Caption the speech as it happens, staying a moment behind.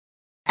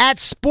At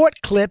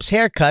Sport Clips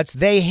Haircuts,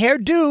 they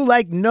hairdo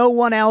like no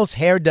one else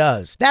hair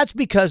does. That's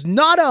because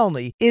not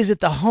only is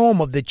it the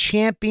home of the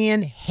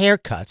champion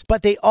haircuts,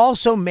 but they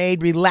also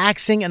made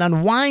relaxing and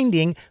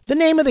unwinding the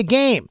name of the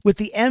game. With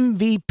the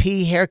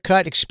MVP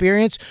haircut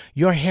experience,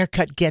 your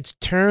haircut gets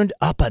turned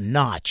up a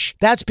notch.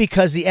 That's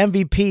because the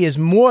MVP is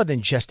more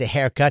than just a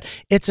haircut.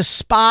 It's a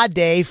spa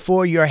day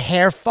for your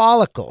hair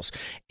follicles.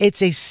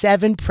 It's a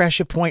 7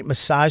 pressure point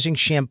massaging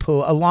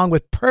shampoo along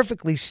with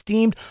perfectly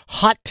steamed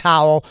hot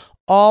towel,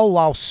 all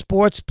while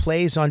sports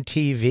plays on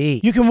TV.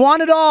 You can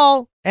want it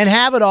all and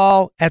have it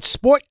all at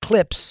Sport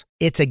Clips.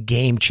 It's a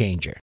game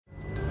changer.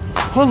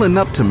 Pulling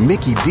up to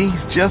Mickey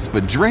D's just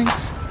for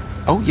drinks?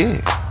 Oh yeah,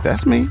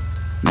 that's me.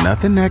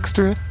 Nothing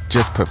extra,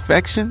 just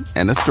perfection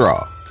and a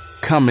straw.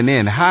 Coming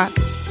in hot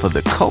for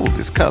the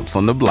coldest cups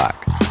on the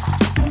block.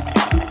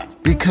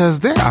 Because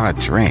there are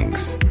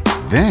drinks.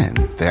 Then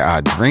there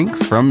are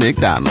drinks from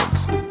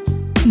McDonald's.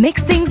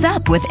 Mix things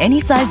up with any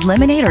size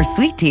lemonade or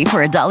sweet tea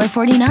for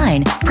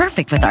 $1.49.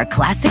 Perfect with our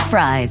classic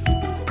fries.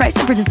 Price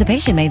and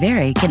participation may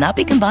vary. Cannot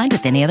be combined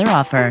with any other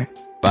offer.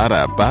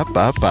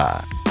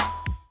 Ba-da-ba-ba-ba.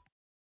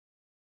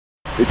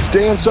 It's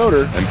Dan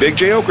Soder and Big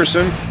J.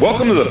 Okerson.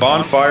 Welcome to the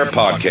Bonfire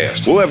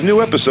Podcast. We'll have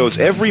new episodes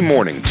every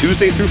morning,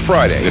 Tuesday through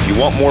Friday. And if you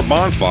want more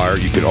Bonfire,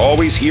 you can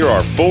always hear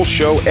our full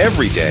show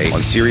every day on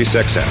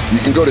SiriusXM. You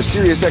can go to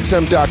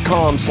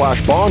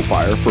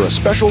SiriusXM.com/bonfire for a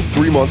special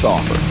 3-month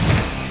offer.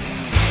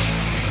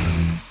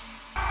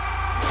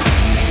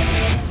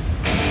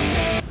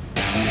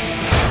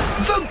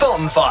 The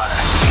Bonfire.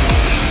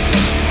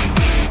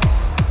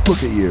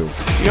 Look at you.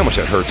 You know how much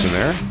that hurts in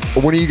there.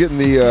 When are you getting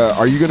the,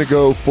 are you going to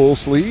go full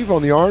sleeve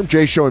on the arm?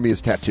 Jay's showing me his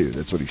tattoo.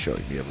 That's what he's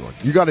showing me, everyone.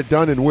 You got it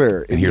done in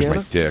where? And Indiana? here's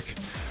my dick.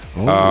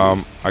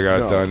 Oh, I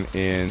got it done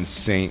in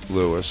St.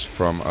 Louis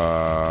from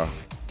Manny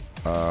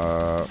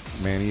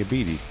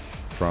Abidi.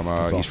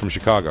 He's from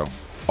Chicago.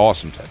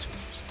 Awesome tattoo.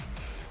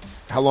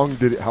 How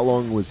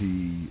long was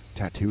he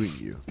tattooing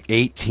you?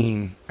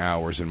 18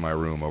 hours in my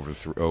room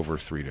over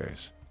 3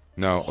 days.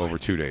 No, what? Over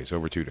 2 days.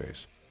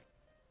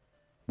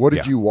 What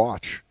did you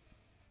watch?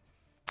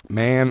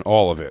 Man,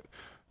 all of it.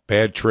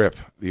 Bad Trip,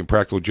 the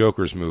Impractical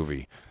Jokers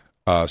movie,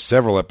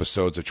 several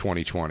episodes of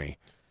 2020.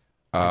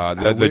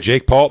 The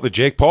Jake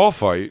Paul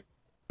fight.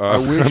 I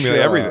wish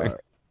everything.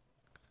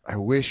 I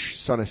wish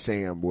Son of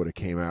Sam would have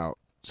came out,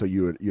 so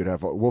you'd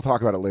have. We'll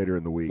talk about it later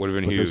in the week. Would have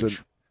been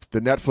huge. The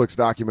Netflix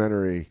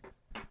documentary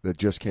that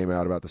just came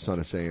out about the Son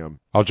of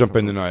Sam. I'll jump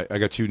in tonight. I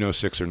got 2 No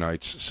Sixer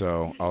nights,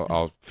 so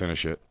I'll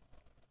finish it.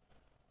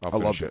 I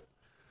loved it.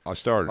 I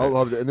started. I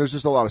loved it, and there's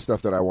just a lot of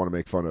stuff that I want to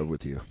make fun of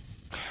with you.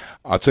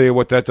 I'll tell you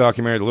what, that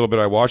documentary, the little bit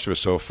I watched of it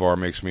so far,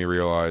 makes me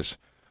realize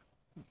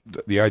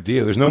the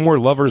idea. There's no more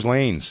lovers'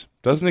 lanes.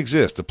 Doesn't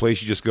exist. A place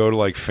you just go to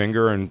like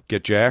finger and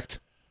get jacked.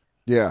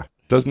 Yeah.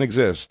 Doesn't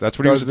exist. That's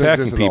what he was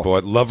attacking people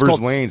at lovers'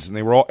 lanes, and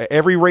they were all.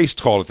 Every race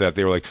called it that.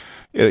 They were like,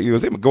 yeah, he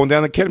was going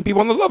down and getting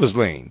people on the lovers'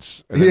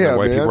 lanes. And then the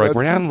white people were like,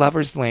 we're down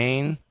lovers'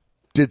 lane.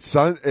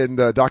 And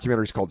the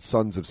documentary's called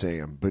Sons of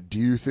Sam. But do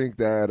you think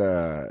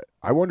that?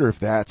 I wonder if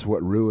that's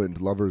what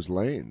ruined lovers'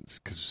 lanes,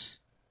 because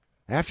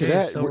after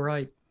that, so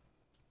right.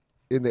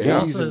 In the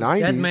 80s and 90s,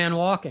 Dead Man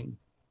Walking.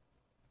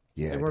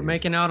 Yeah, they were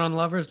making out on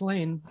Lover's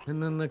Lane,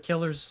 and then the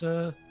killers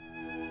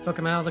took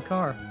him out of the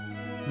car.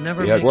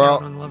 Never make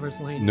out on Lover's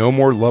Lane. No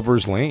more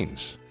Lover's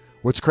Lanes.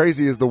 What's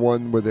crazy is the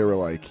one where they were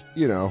like,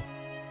 the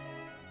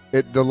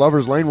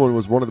Lover's Lane one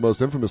was one of the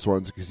most infamous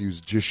ones because he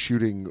was just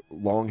shooting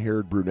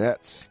long-haired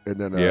brunettes, and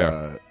then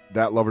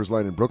that Lover's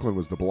Lane in Brooklyn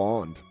was the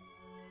blonde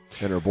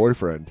and her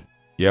boyfriend.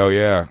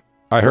 Yeah.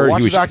 I heard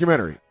watch the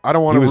documentary. I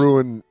don't want to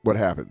ruin what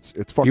happens.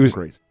 It's fucking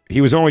crazy.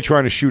 He was only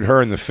trying to shoot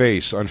her in the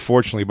face.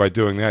 Unfortunately, by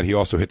doing that, he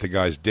also hit the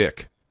guy's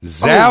dick.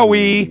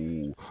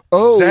 Zowie!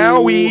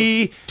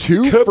 Zowie!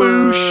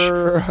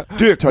 Kaboosh!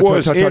 Dick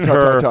was in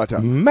her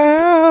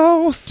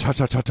mouth.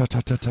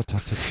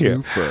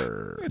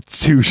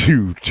 Two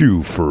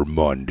for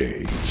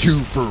Monday. 2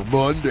 for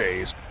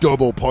Mondays.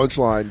 Double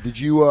punchline. Did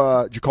you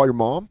call your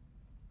mom?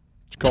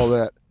 Did you call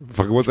that?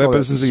 Fucking what's that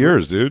business of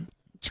yours, dude?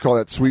 Did you call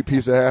that sweet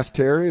piece of ass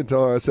Terry and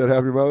tell her I said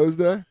Happy Mother's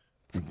Day?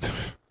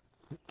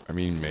 I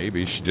mean,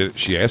 maybe. She did.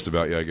 She asked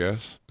about you, I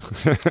guess.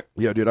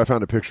 Yeah, dude, I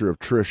found a picture of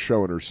Trish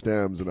showing her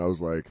stems, and I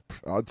was like,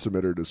 I'd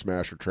submit her to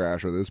Smash or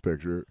Trash with this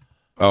picture.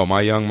 Oh,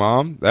 my young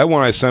mom? That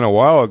one I sent a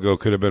while ago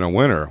could have been a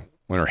winner.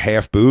 When her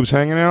half boobs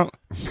hanging out.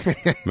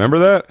 Remember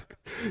that?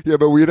 Yeah,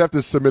 but we'd have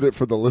to submit it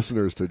for the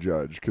listeners to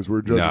judge, because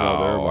we're judging all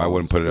their moms. I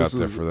wouldn't put it out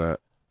there for that.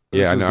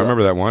 Yeah, I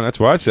remember that one. That's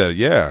what I said.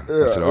 Yeah.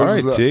 I said, all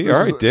right, T.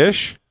 All right,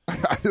 Dish.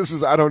 This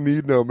was I don't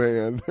need no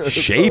man.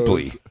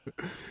 Shapely.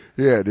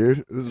 Yeah,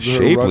 dude. This is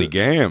Shapely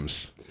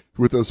gams.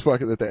 With those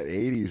fucking that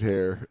 80s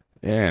hair.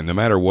 Yeah, no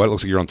matter what, it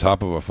looks like you're on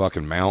top of a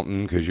fucking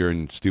mountain because you're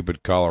in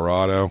stupid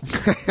Colorado.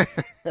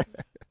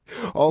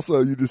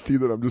 Also, you just see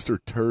that I'm just her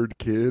turd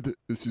kid.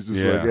 She's just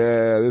like,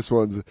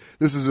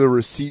 this is a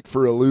receipt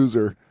for a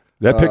loser.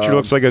 That picture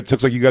looks like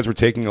you guys were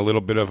taking a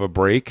little bit of a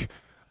break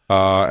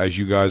as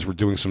you guys were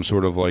doing some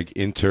sort of like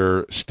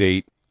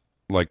interstate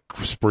like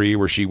spree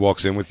where she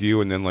walks in with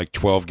you and then like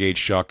 12 gauge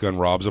shotgun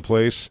robs a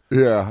place?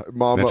 Yeah,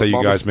 that's how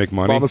you guys make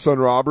money. Mama son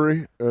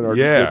robbery and our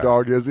good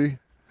dog Izzy.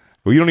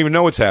 Well, you don't even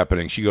know what's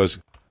happening. She goes,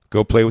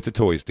 "Go play with the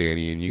toys,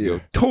 Danny," and you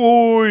go,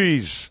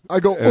 "Toys." I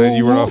go,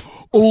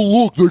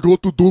 look, they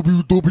got the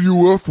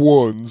WWF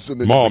ones.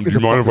 And Mom, do you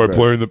mind if I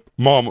play in the?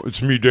 Mom,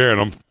 it's me, Dan.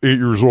 I'm 8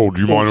 years old.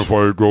 Do you mind if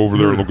I go over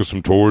there and look at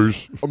some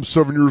toys? I'm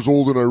 7 years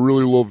old and I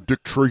really love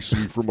Dick Tracy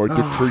for my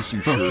Dick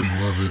Tracy shirt.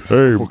 Love it.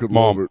 Hey,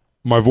 Mom,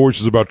 my voice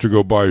is about to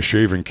go buy a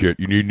shaving kit.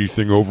 You need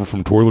anything over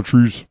from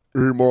toiletries?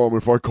 Hey, Mom,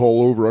 if I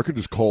call over, I could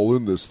just call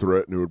in this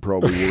threat and it would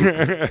probably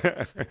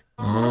work.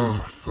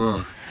 Oh,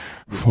 fuck.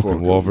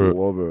 Fucking love it.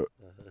 Love it.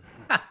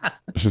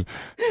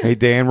 Hey,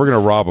 Dan, we're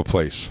going to rob a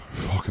place.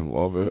 Fucking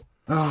love it.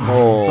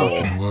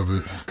 Fucking love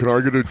it. Can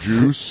I get a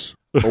juice?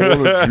 I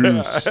want a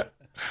juice.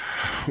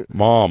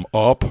 Mom,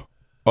 up.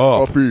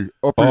 Uppy.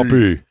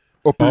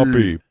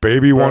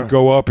 Baby won't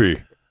go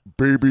uppy.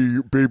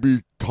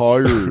 Baby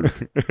tired.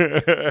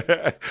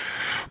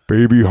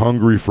 Baby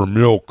hungry for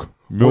milk.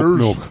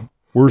 Milk.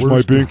 Where's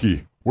my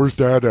binky? Where's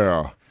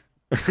Dada?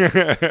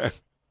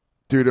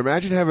 Dude,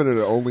 imagine having an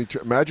only.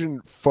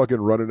 Imagine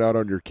fucking running out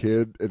on your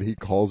kid and he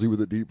calls you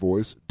with a deep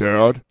voice,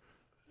 Dad.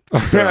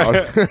 You're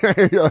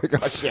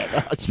like, oh, shit.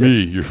 It's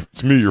me,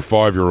 your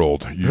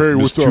 5-year-old. You hey, missed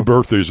what's 2 up?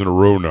 birthdays in a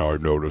row now,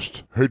 I've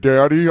noticed. Hey,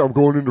 Daddy, I'm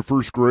going into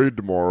first grade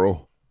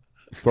tomorrow.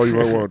 Thought you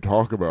might want to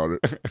talk about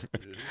it.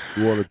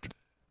 You want to?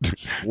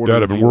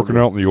 Dad, I've been working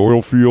out in the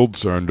oil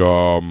fields, and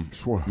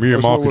me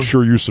and Mom could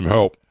sure use some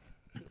help.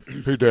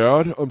 Hey,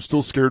 Dad, I'm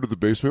still scared of the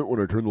basement when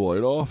I turn the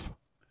light off,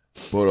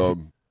 but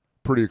I'm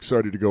pretty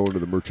excited to go into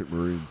the Merchant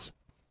Marines.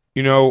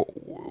 You know,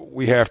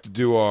 we have to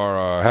do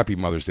our Happy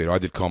Mother's Day. I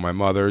did call my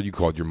mother. You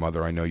called your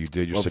mother. I know you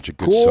did. You're such a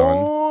good son.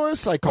 Of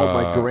course, I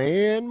called my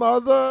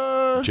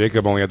grandmother.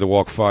 Jacob only had to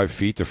walk 5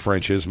 feet to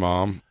French his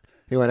mom.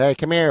 He went, hey,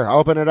 come here.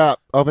 Open it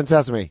up. Open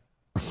sesame.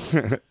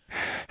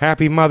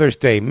 Happy Mother's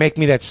Day. Make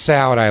me that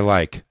salad I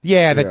like.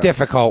 Yeah, the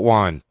difficult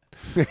one.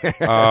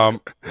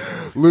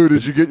 Lou,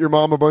 did you get your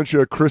mom a bunch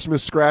of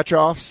Christmas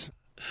scratch-offs?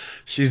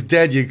 She's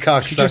dead, you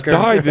cocksucker. She just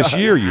died this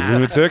year, you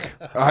lunatic.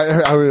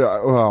 I mean,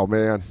 oh,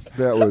 man.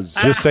 That was...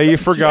 Just say you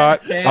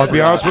forgot. I'll be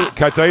honest with you.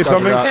 Can I tell you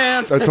something?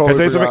 I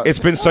totally forgot. It's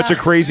been such a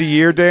crazy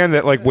year, Dan,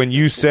 that like when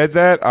you said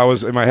that, I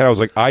was in my head, I was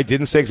like, I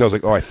didn't say because I was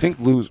like, oh, I think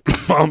Lou's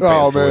mom.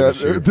 Oh, man.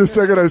 The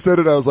second I said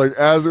it, I was like,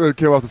 as it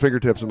came off the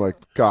fingertips, I'm like,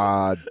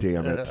 God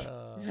damn it.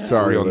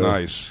 Sorry, real Lou.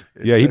 Nice.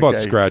 Yeah, he bought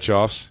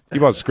scratch-offs. He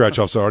bought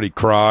scratch-offs already.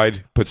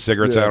 Cried, put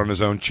cigarettes out on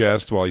his own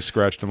chest while he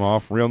scratched them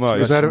off. Real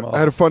nice. I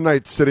had a fun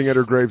night sitting at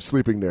her grave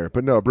sleeping there.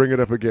 But no, bring it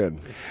up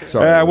again.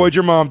 Sorry. What'd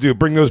your mom do?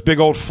 Bring those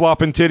big old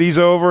flopping titties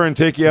over and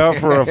take you out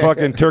for a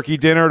fucking turkey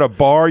dinner at a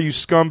bar, you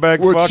scumbag?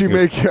 Would she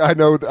make... I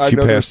know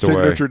the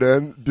signature away.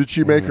 then. Did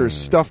she make her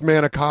stuffed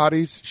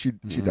manicottis? She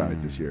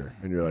died this year.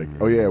 And you're like,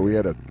 oh, yeah, we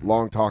had a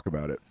long talk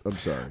about it. I'm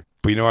sorry.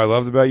 But you know what I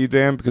loved about you,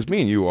 Dan? Because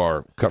me and you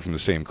are cut from the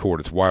same cord.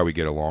 It's why we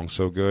get along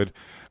so good.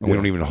 And we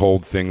don't even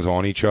hold things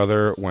on each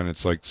other when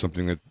it's like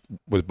something that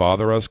would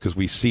bother us because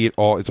we see it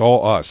all. It's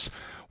all us.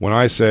 When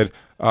I said,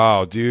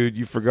 oh, dude,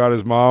 you forgot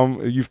his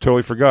mom. You've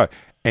totally forgot.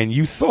 And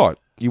you thought.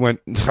 You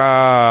went,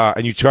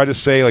 and you tried to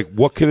say, like,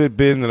 what could it have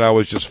been that I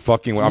was just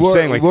fucking with? I'm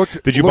saying,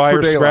 like, did you buy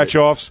her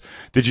scratch-offs?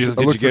 Did you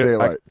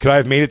get could I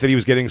have made it that he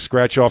was getting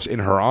scratch-offs in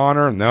her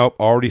honor? Nope,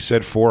 already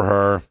said for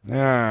her.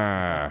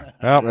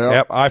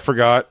 Yep, I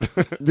forgot.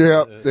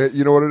 Yeah,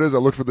 you know what it is? I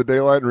looked for the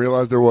daylight and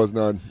realized there was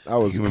none. I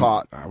was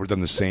caught. I would have done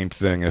the same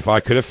thing. If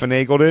I could have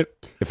finagled it,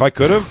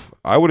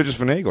 I would have just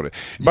finagled it.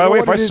 By the way,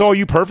 if I saw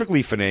you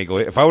perfectly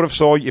finagle it,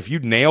 if you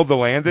nailed the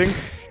landing,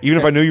 even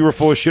if I knew you were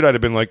full of shit, I'd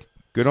have been like,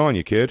 good on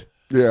you, kid.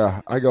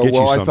 Yeah, I go,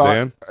 I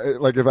thought,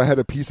 like, if I had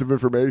a piece of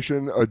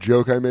information, a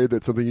joke I made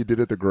that's something you did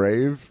at the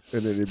grave,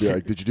 and then he'd be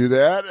like, did you do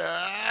that?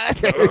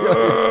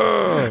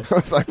 I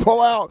was like,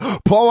 pull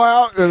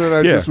out, and then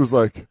I just was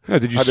like... Yeah,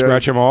 did you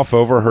scratch him off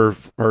over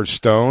her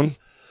stone?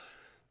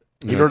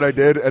 You know what I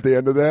did at the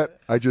end of that?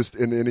 I just,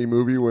 in any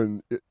movie,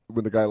 when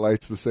the guy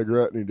lights the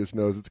cigarette and he just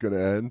knows it's going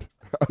to end,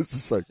 I was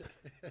just like,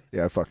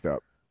 yeah, I fucked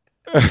up.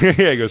 Yeah,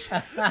 he goes,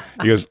 let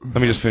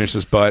me just finish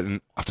this butt, and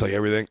I'll tell you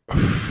everything.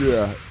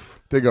 Yeah.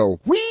 They go,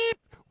 weep,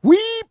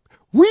 weep,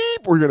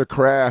 weep. We're going to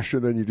crash.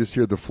 And then you just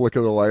hear the flick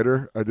of the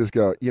lighter. I just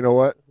go, you know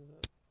what?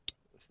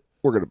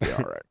 We're going to be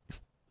all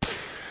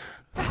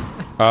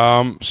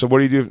right. So what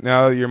do you do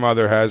now that your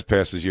mother has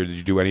passed this year? Did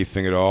you do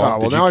anything at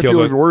all? Well, now I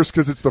feel even worse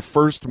because it's the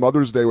first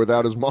Mother's Day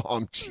without his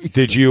mom. Jesus.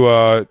 Did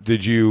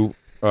you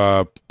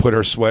put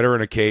her sweater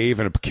in a cave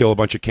and kill a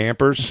bunch of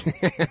campers?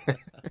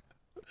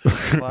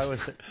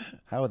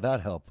 How would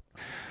that help?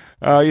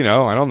 I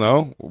don't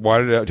know.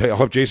 Why did I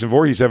help Jason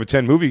Voorhees have a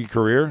 10-movie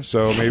career?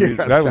 So maybe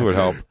that would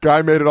help.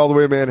 Guy made it all the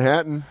way to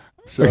Manhattan,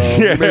 so he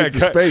made it to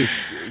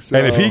space. So.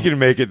 And if he can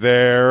make it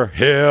there,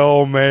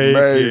 he'll make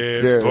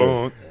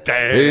it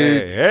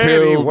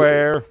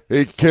anywhere.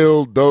 He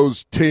killed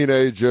those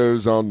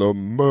teenagers on the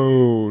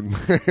moon.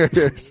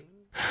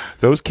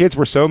 Those kids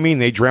were so mean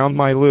they drowned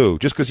my Lou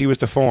just because he was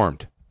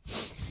deformed.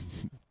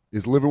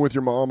 Is living with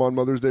your mom on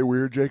Mother's Day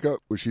weird, Jacob?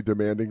 Was she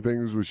demanding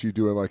things? Was she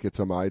doing like it's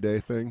a my day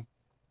thing?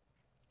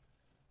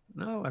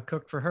 No, I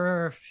cooked for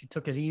her. She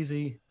took it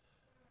easy.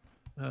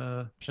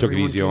 She took it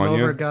easy on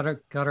you? Got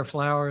her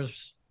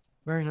flowers.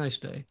 Very nice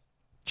day.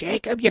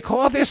 Jacob, you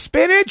call this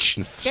spinach?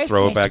 And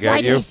throw it back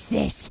at you. What is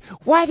this?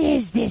 What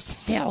is this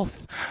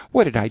filth?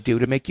 What did I do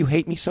to make you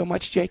hate me so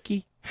much,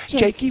 Jakey?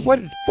 Jakey,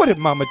 what did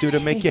Mama do to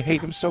make you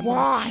hate him so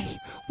much?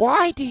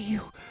 Why do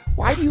you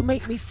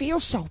make me feel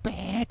so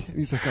bad? And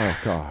he's like, oh,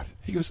 God.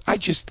 He goes, I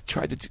just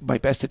tried to do my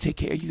best to take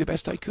care of you the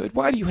best I could.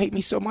 Why do you hate me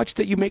so much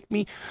that you make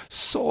me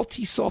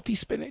salty, salty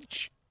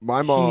spinach?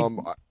 My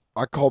mom,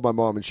 I called my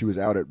mom and she was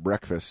out at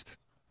breakfast.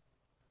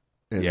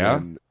 And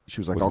then she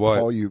was like,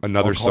 call you.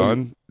 Another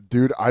son?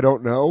 Dude, I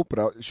don't know,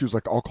 but she was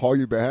like, I'll call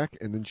you back.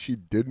 And then she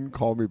didn't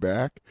call me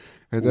back.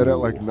 And then at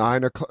like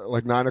 9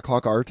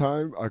 o'clock our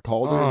time, I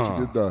called her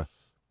and she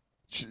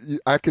did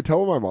I could tell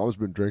when my mom's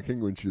been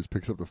drinking when she just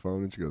picks up the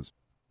phone and she goes,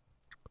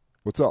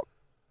 what's up?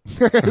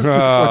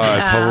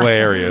 That's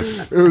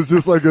hilarious. It was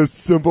just like a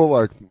simple,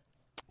 like,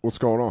 what's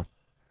going on?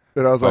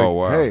 And I was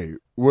like, hey,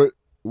 what's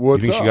you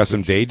think up? She got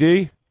some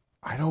day?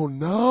 I don't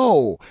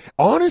know.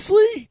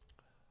 Honestly,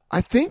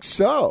 I think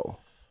so.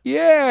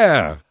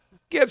 Yeah.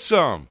 Get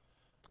some.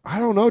 I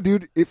don't know,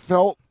 dude. It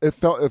felt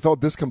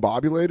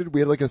discombobulated. We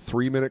had like a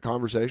 3-minute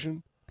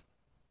conversation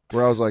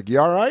where I was like, "You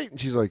all right?" And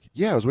she's like,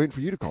 "Yeah, I was waiting for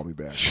you to call me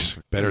back."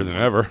 Better than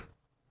ever.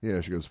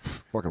 Yeah, she goes,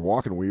 "Fucking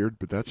walking weird,"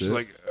 but that's She's it.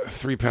 like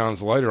 3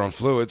 pounds lighter on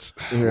fluids.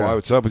 Yeah. Why?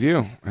 What's up with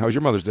you? How's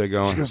your Mother's Day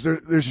going? She goes,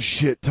 "There's a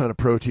shit ton of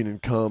protein in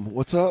cum.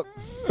 What's up?"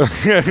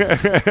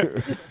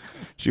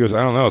 She goes,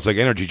 I don't know. It's like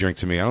energy drink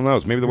to me. I don't know.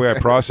 It's maybe the way I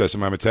process in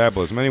my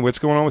metabolism. Anyway, what's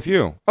going on with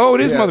you? Oh,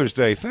 it is Mother's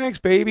Day. Thanks,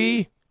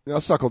 baby.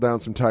 I'll suckle down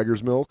some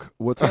tiger's milk.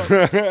 What's up?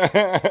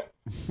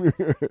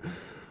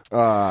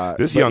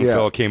 This young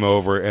fella came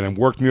over and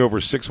worked me over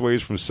 6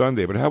 ways from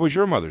Sunday. But how was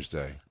your Mother's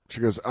Day?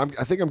 She goes, I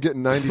think I'm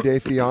getting 90-day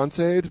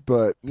fiancé'd,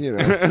 but,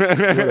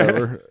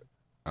 whatever.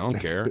 I don't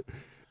care.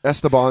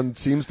 Esteban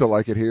seems to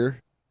like it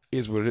here.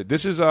 Is what it is.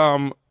 This is,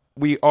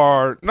 we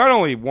are not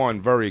only,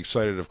 one, very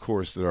excited, of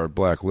course, that our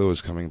Black Lou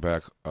is coming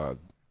back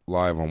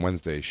live on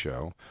Wednesday's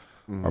show.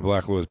 Mm-hmm. Our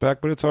Black Lou is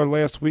back, but it's our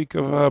last week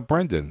of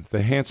Brendan,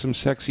 the handsome,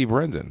 sexy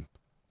Brendan.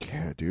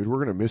 Yeah, dude, we're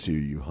going to miss you,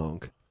 you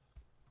hunk.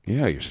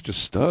 Yeah, you're such a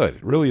stud.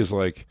 It really is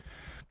like,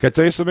 can I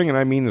tell you something? And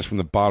I mean this from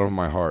the bottom of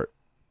my heart.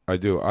 I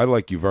do. I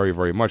like you very,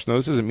 very much. No,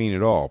 this isn't mean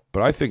at all,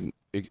 but I think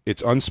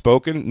it's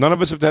unspoken. None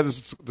of us have had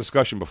this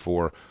discussion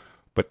before,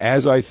 but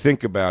as I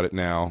think about it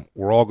now,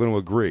 we're all going to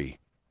agree.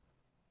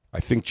 I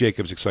think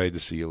Jacob's excited to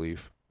see you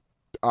leave.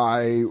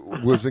 I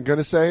wasn't going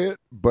to say it,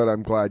 but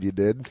I'm glad you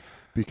did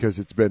because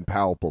it's been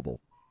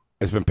palpable.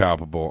 It's been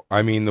palpable.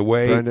 I mean, the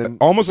way, Brendan,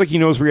 almost like he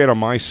knows we're on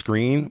my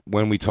screen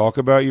when we talk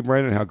about you,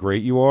 Brendan, how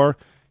great you are.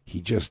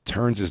 He just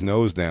turns his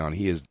nose down.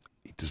 He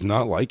does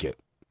not like it.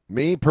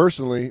 Me,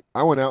 personally,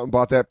 I went out and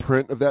bought that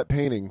print of that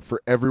painting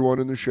for everyone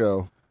in the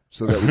show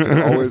so that we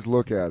can always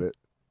look at it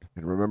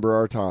and remember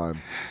our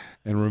time.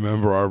 And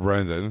remember our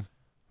Brendan.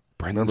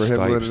 Brendan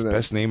Stipes,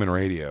 best name in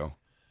radio.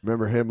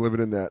 Remember him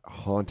living in that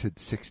haunted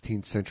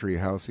 16th century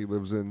house he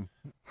lives in?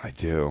 I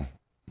do.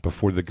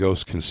 Before the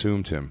ghost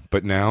consumed him.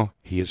 But now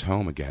he is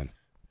home again.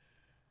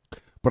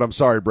 But I'm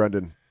sorry,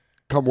 Brendan.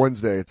 Come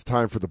Wednesday, it's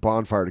time for the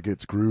bonfire to get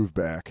its groove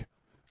back.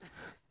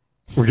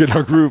 We're getting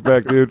our groove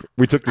back, dude.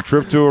 We took the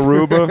trip to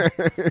Aruba,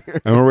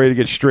 and we're ready to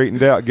get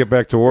straightened out and get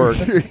back to work.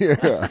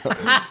 Yeah.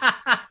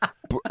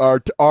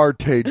 Our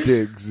Tay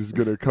Diggs is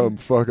going to come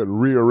fucking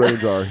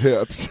rearrange our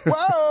hips.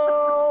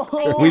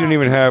 Whoa! We didn't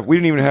even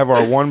have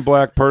our one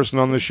black person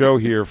on the show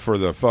here for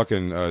the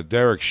fucking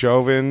Derek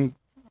Chauvin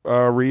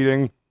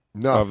reading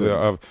of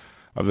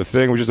the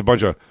thing. It was just a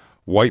bunch of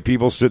white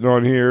people sitting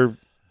on here,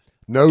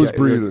 nose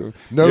breathing,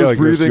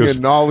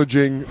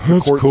 acknowledging. That's the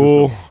court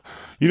cool. system.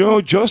 You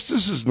know,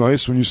 justice is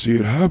nice when you see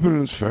it happen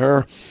and it's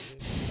fair.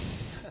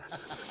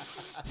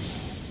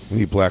 We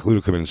need Black Lou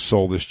to come in and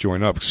soul this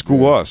joint up.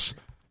 School us.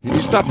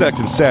 Stop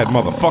acting sad,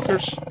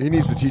 motherfuckers. He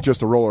needs to teach us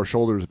to roll our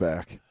shoulders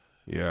back.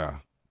 Yeah.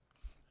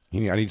 I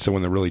need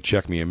someone to really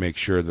check me and make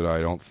sure that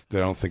I don't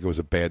think it was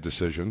a bad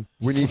decision.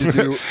 We need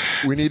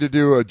to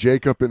do a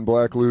Jacob and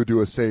Black Lou do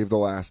a Save the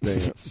Last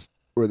Dance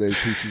where they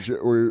teach each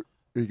other. Where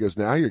he goes,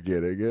 now you're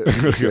getting it.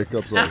 And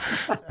Jacob's like,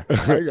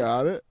 I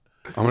got it.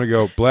 I'm going to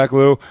go, Black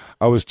Lou,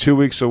 I was 2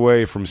 weeks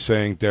away from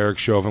saying Derek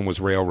Chauvin was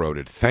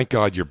railroaded. Thank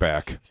God you're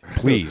back.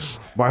 Please.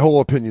 My whole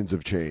opinions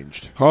have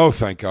changed. Oh,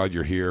 thank God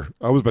you're here.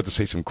 I was about to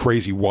say some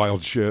crazy,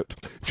 wild shit.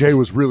 Jay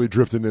was really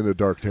drifting into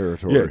dark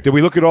territory. Yeah. Did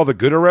we look at all the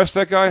good arrests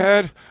that guy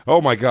had?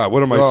 Oh, my God.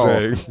 What am I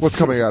saying? What's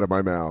coming out of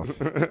my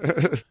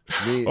mouth?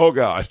 Oh,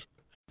 God.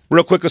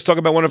 Real quick, let's talk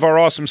about one of our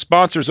awesome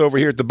sponsors over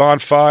here at the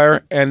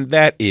Bonfire, and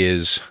that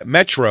is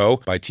Metro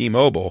by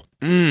T-Mobile.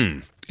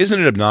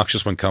 Isn't it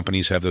obnoxious when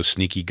companies have those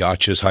sneaky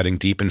gotchas hiding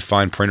deep in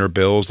fine printer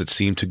bills that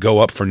seem to go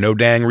up for no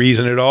dang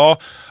reason at all?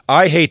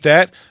 I hate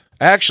that.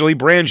 Actually,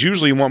 brands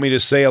usually want me to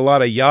say a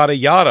lot of yada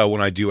yada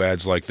when I do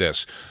ads like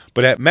this.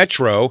 But at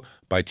Metro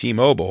by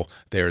T-Mobile,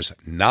 there's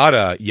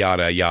nada,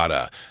 yada,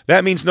 yada.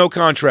 That means no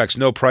contracts,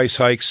 no price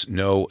hikes,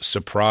 no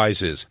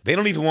surprises. They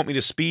don't even want me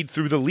to speed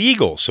through the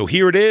legal, so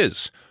here it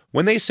is.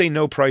 When they say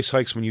no price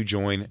hikes when you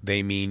join,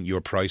 they mean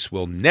your price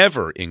will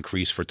never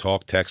increase for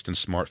talk, text, and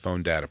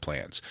smartphone data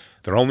plans.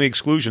 Their only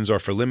exclusions are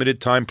for limited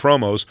time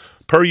promos,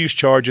 per-use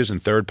charges,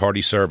 and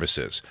third-party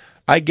services.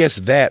 I guess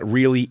that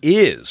really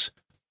is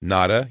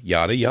nada,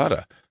 yada,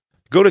 yada.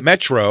 Go to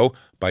Metro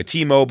by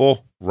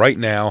T-Mobile right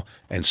now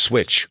and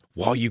switch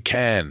while you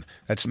can.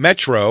 That's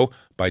Metro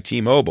by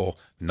T-Mobile,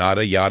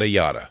 nada, yada,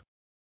 yada.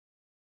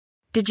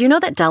 Did you know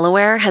that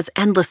Delaware has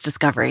endless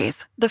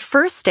discoveries? The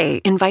first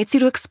state invites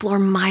you to explore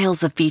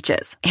miles of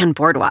beaches and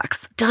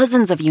boardwalks,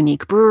 dozens of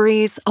unique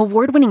breweries,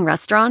 award-winning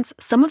restaurants,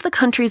 some of the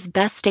country's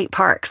best state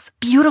parks,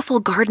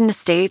 beautiful garden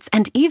estates,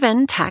 and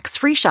even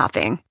tax-free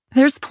shopping.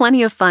 There's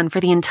plenty of fun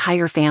for the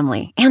entire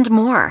family and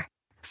more.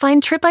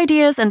 Find trip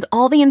ideas and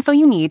all the info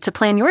you need to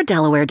plan your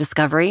Delaware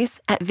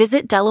discoveries at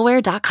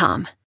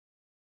visitdelaware.com.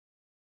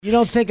 You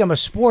don't think I'm a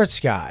sports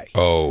guy.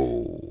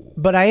 Oh.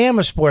 But I am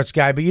a sports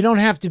guy, but you don't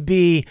have to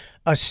be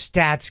a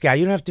stats guy.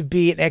 You don't have to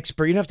be an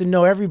expert. You don't have to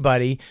know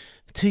everybody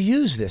to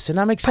use this. And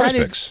I'm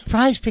excited.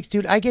 Prize Picks,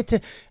 dude. I get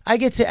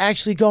to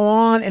actually go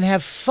on and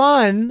have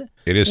fun.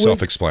 It is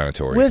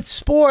self-explanatory. With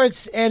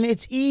sports, and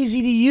it's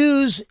easy to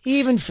use,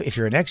 even if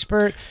you're an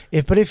expert.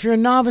 But if you're a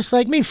novice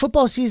like me,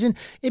 football season,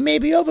 it may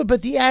be over,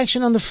 but the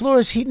action on the floor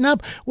is heating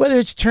up. Whether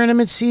it's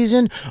tournament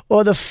season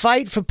or the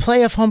fight for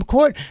playoff home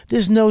court,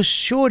 there's no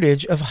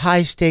shortage of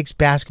high-stakes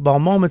basketball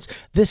moments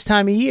this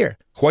time of year.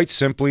 Quite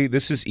simply,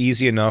 this is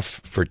easy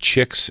enough for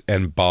Chicks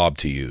and Bob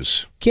to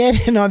use.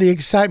 Get in on the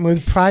excitement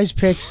with Prize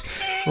Picks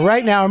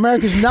right now,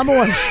 America's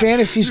 #1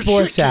 fantasy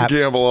sports app.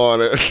 Gamble on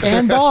it.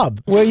 And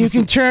Bob, where you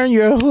can turn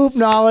your hoop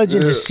knowledge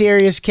into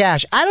serious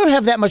cash. I don't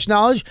have that much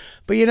knowledge,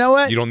 but you know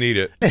what? You don't need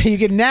it. You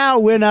can now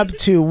win up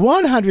to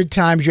 100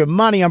 times your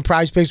money on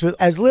Prize Picks with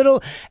as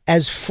little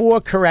as 4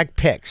 correct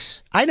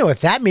picks. I know what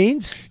that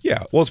means.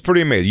 Yeah, well, it's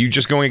pretty amazing. You're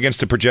just going against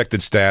the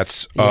projected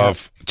stats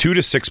of 2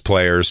 to 6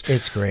 players.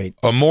 It's great.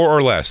 More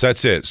or less,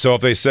 that's it. So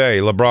if they say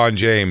LeBron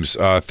James,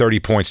 30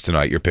 points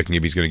tonight, you're picking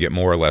if he's going to get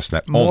more or less than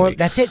that. More, only.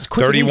 that's it.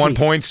 Quick 31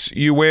 points,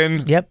 you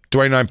win. Yep.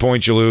 29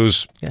 points, you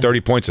lose.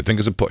 30 points, I think,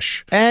 is a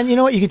push. And you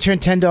know what? You can turn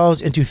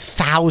 $10 into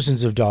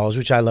thousands of dollars,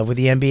 which I love, with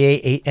the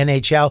NBA,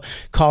 NHL,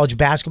 college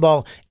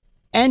basketball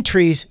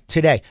entries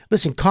today.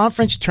 Listen,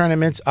 conference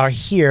tournaments are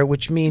here,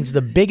 which means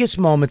the biggest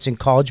moments in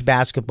college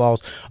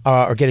basketballs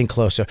are getting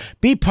closer.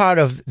 Be part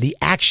of the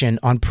action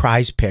on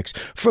Prize Picks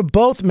for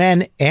both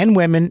men and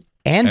women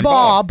and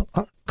Bob.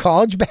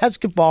 College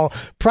basketball.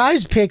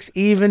 Prize Picks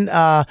even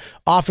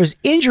offers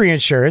injury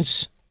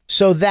insurance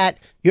so that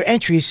your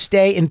entries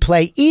stay in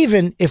play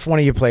even if one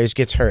of your players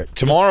gets hurt.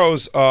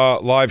 Tomorrow's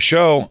live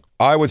show,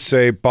 I would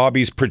say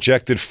Bobby's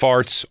projected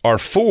farts are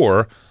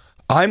 4.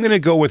 I'm going to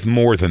go with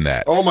more than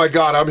that. Oh, my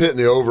God. I'm hitting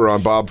the over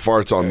on Bob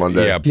Farts on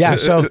Monday. Yeah,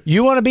 so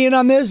you want to be in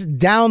on this?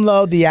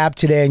 Download the app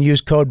today and use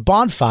code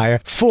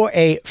BONFIRE for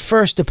a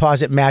first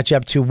deposit match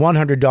up to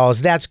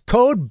 $100. That's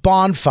code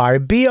BONFIRE,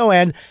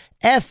 BONFIRE,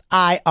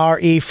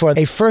 for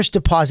a first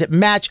deposit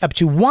match up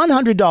to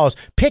 $100.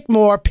 Pick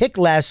more, pick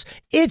less.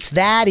 It's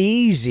that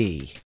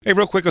easy. Hey,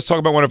 real quick, let's talk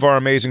about one of our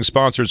amazing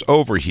sponsors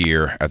over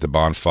here at the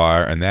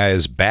Bonfire, and that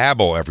is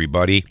Babbel,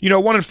 everybody. You know,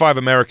 1 in 5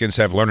 Americans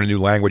have learned a new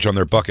language on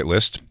their bucket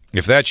list.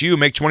 If that's you,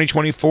 make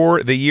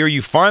 2024 the year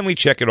you finally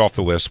check it off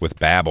the list with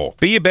Babbel.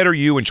 Be a better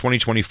you in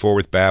 2024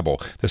 with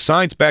Babbel, the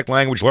science-backed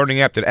language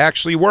learning app that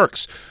actually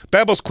works.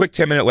 Babbel's quick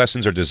 10-minute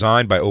lessons are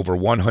designed by over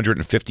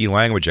 150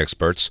 language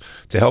experts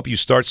to help you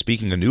start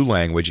speaking a new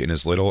language in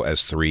as little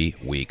as 3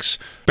 weeks.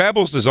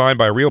 Babbel's designed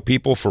by real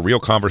people for real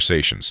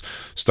conversations.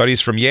 Studies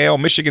from Yale,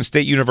 Michigan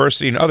State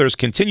University, and others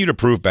continue to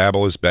prove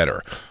Babbel is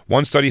better.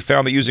 One study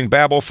found that using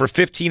Babbel for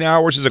 15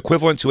 hours is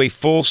equivalent to a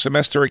full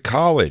semester at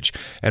college,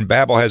 and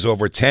Babbel has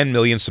over 10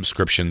 million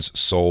subscriptions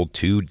sold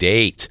to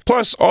date.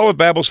 Plus, all of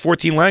Babbel's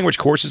 14 language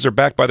courses are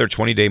backed by their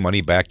 20-day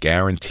money-back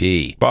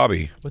guarantee.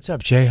 Bobby. What's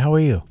up, Jay? How are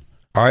you?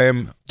 I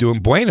am doing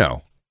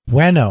bueno.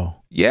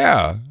 Bueno.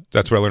 Yeah,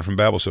 that's what I learned from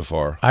Babbel so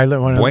far. I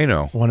learned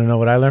bueno. Want to know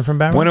what I learned from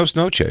Babbel? Buenos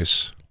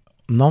noches.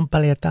 Non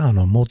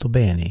paletano molto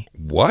bene.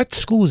 What?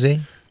 Scusi.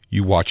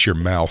 You watch your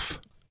mouth.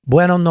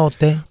 Buenos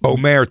notte.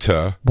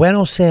 Omerta.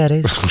 Buenos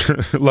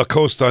Aires. La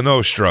Costa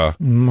Nostra.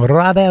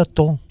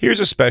 Roberto. Here's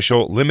a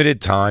special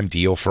limited time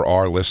deal for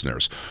our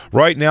listeners.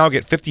 Right now,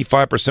 get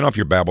 55% off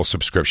your Babbel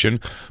subscription,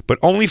 but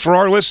only for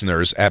our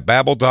listeners at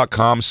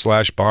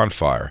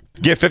Babbel.com/bonfire.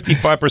 Get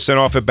 55%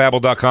 off at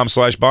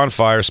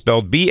Babbel.com/bonfire,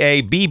 spelled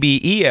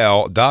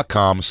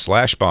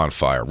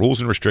BABBEL.com/bonfire. Rules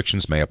and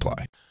restrictions may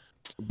apply.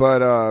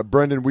 But,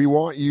 Brendan, we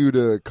want you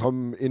to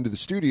come into the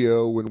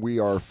studio when we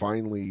are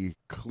finally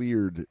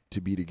cleared to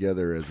be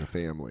together as a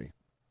family.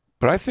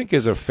 But I think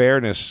as a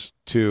fairness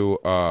to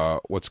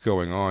what's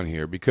going on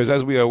here, because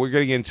as we're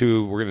going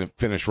to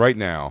finish right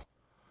now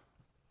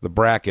the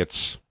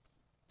brackets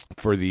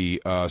for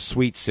the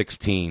Sweet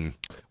 16.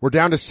 We're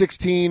down to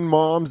 16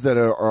 moms that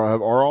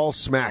are all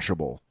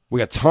smashable. We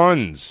got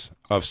tons.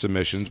 of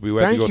submissions. We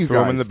had to go through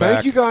them in the back.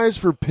 Thank you guys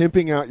for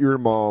pimping out your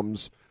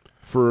moms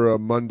for a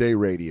Monday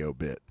radio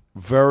bit.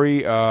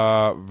 Very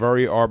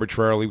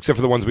arbitrarily, except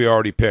for the ones we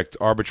already picked.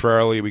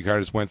 Arbitrarily, we kind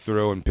of just went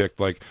through and picked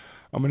like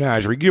a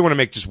menagerie. You don't want to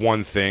make just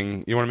one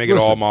thing. You want to make it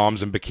all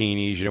moms and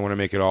bikinis. You don't want to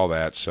make it all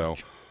that. So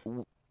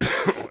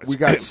we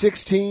got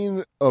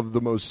 16 of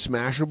the most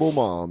smashable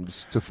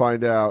moms to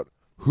find out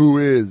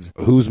whose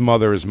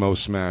mother is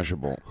most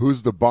smashable.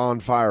 Who's the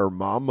bonfire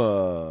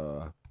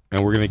mama?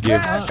 And we're going to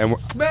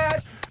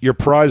give your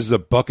prize is a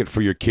bucket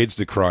for your kids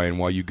to cry in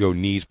while you go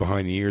knees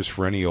behind the ears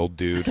for any old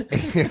dude. You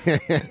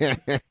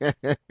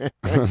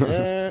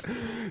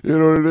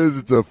know what it is?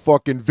 It's a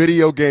fucking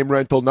video game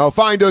rental. Now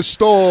find a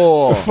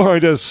store.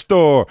 Find a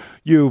store,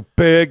 you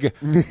pig.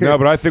 No,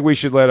 but I think we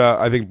should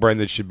I think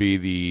Brendan should be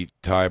the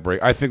tiebreaker.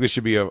 I think there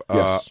should be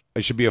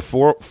it should be a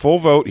full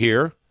vote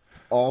here.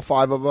 All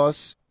 5 of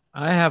us.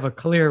 I have a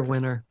clear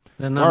winner.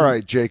 All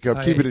right,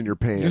 Jacob, keep it in your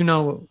pants.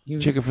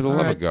 Jacob, for the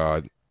love of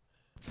God.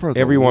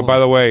 Everyone, by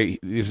the way,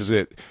 this is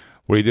it.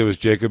 What he did was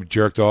Jacob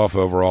jerked off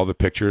over all the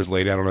pictures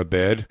laid out on a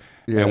bed,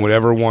 and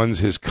whatever ones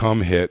his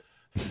cum hit.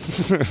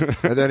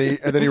 and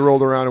then he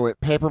rolled around and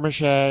went paper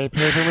mache.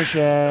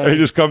 And he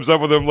just comes up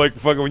with them like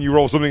fucking when you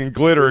roll something in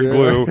glitter and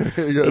glue.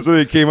 That's when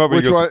he came up.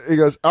 And he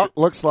goes, oh,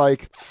 looks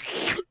like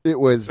it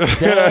was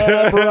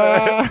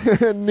Deborah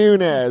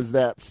Nunes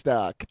that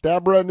stuck.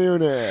 Deborah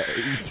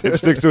Nunes. It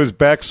sticks to his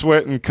back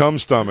sweat and cum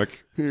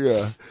stomach.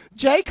 Yeah.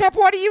 Jacob,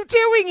 what are you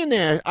doing in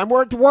there? I'm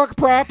work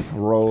prep.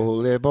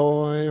 Roly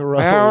boy,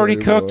 roly I already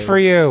cooked for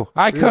you.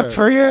 I cooked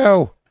for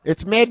you.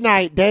 It's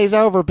midnight. Day's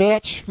over,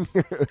 bitch.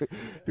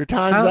 Your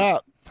time's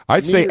up.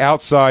 I'd say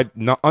outside,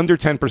 under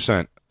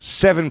 10%.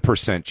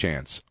 7%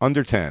 chance.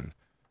 Under 10.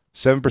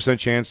 7%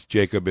 chance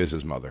Jacob is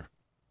his mother.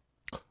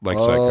 Like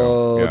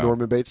Psycho. Yeah.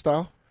 Norman Bates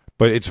style?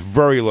 But it's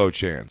very low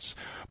chance.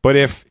 But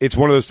if it's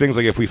one of those things,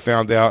 like if we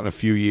found out in a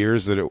few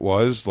years that it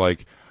was,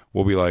 like,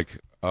 we'll be like,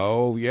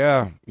 oh,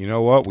 yeah, you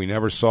know what? We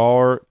never saw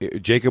her.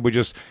 Jacob would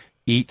just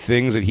eat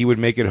things that he would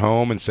make at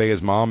home and say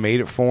his mom made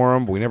it for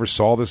him. But we never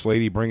saw this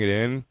lady bring it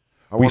in.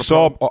 I'll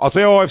tell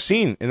you all I've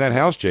seen in that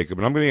house, Jacob,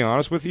 and I'm going to be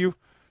honest with you.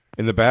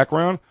 In the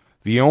background,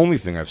 the only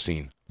thing I've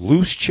seen,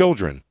 loose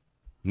children.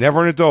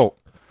 Never an adult.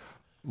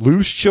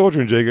 Loose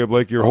children, Jacob,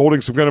 like you're holding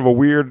some kind of a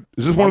weird...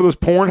 Is this one of those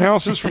porn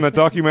houses from that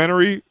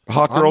documentary,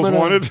 Hot Girls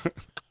Wanted?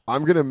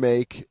 I'm going to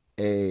make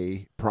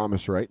a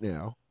promise right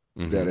now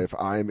that if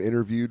I'm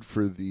interviewed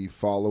for the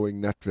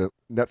following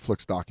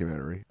Netflix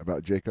documentary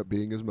about Jacob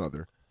being his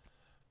mother,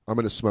 I'm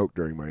going to smoke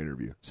during my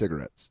interview.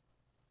 Cigarettes.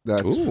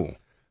 Ooh.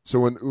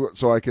 So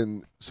I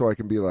can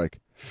be like,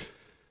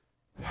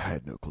 I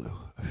had no clue.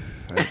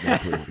 I had no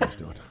clue what he was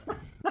doing.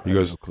 He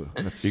goes, no clue.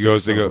 They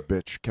go,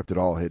 bitch kept it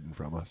all hidden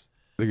from us.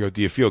 They go,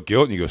 do you feel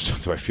guilt? And he goes,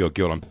 do I feel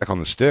guilt? I'm back on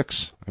the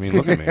sticks. I mean,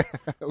 look at me.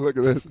 Look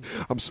at this.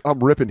 I'm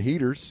ripping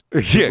heaters.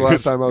 Yeah, the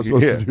last time I was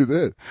supposed to do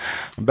this.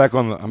 I'm back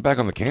on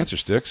the cancer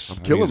sticks. I'm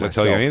killing myself. Does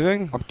that tell you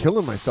anything? I'm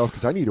killing myself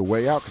because I need a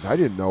way out because I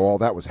didn't know all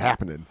that was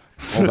happening.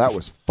 All that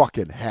was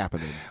fucking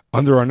happening.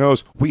 Under our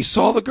nose, we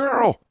saw the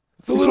girl.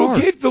 The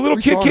little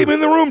kid came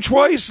in the room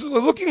twice,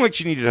 looking like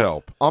she needed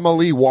help.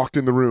 Ali walked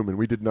in the room, and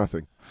we did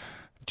nothing.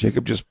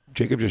 Jacob just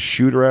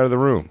shoot her out of the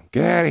room.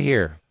 Get out of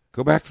here.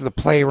 Go back to the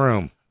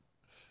playroom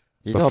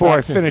before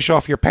I finish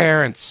off your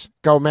parents.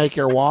 Go make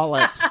your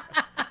wallets.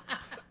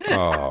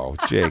 Oh,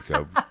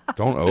 Jacob,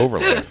 don't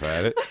overlaugh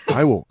at it.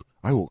 I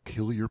will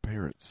kill your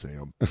parents,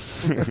 Sam.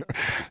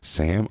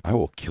 Sam, I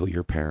will kill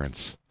your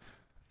parents.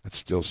 That's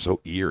still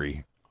so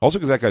eerie. Also,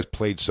 because that guy's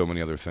played so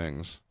many other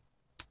things.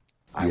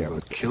 I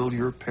will kill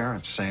your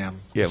parents, Sam.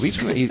 Yeah, at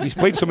least he's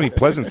played so many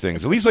pleasant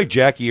things. At least like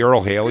Jackie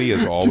Earl Haley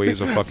is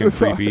always a fucking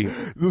creepy.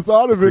 The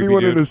thought of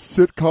anyone in a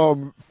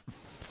sitcom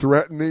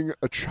threatening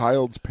a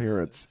child's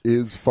parents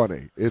is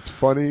funny. It's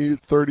funny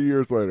 30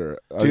 years later.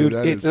 Dude,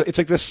 it's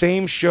like the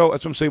same show.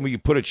 That's what I'm saying, when you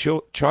put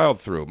a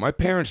child through. My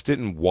parents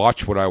didn't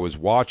watch what I was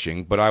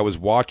watching, but I was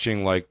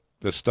watching like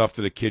the stuff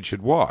that a kid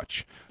should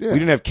watch. Yeah. We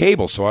didn't have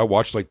cable, so I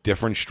watched like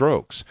Different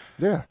Strokes.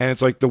 Yeah. And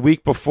it's like the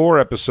week before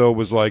episode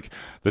was like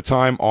the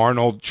time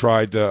Arnold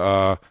tried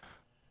to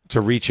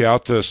reach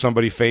out to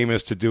somebody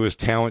famous to do his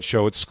talent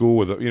show at school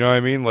with him. You know what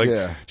I mean? Like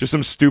just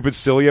some stupid,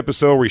 silly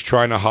episode where he's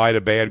trying to hide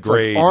a bad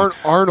grade.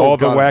 Like Arnold all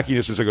the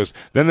wackiness. It goes.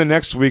 Then the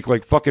next week,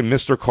 like fucking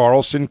Mr.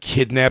 Carlson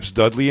kidnaps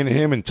Dudley and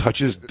him and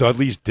touches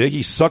Dudley's dick.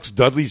 He sucks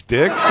Dudley's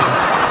dick.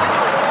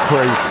 That's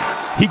crazy.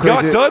 He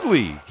got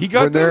Dudley.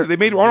 They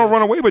made Arnold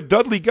run away, but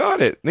Dudley got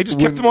it. They just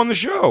kept him on the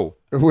show.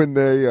 When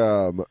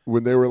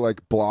they were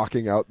like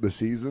blocking out the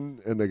season,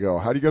 and they go,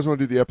 "How do you guys want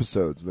to do the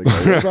episodes?" And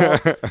they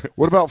go,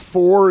 "What about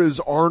 4 is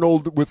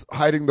Arnold with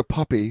hiding the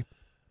puppy,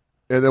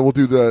 and then we'll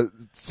do the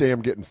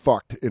Sam getting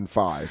fucked in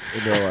 5."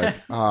 And they're like,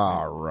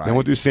 "All right." Then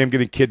we'll do Sam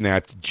getting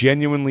kidnapped,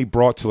 genuinely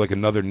brought to like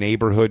another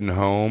neighborhood and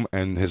home,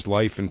 and his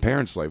life and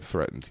parents' life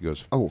threatened. He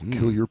goes, "I will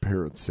kill your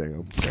parents,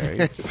 Sam."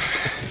 Okay.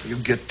 You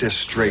get this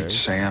straight,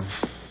 Sam.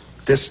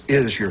 This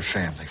is your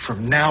family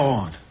from now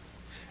on.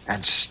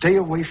 And stay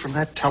away from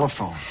that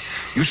telephone.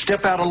 You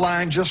step out of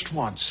line just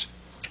once.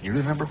 Can you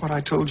remember what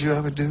I told you I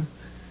would do?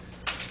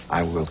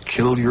 I will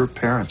kill your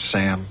parents,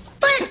 Sam.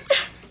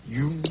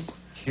 You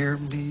hear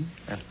me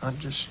and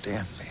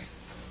understand me.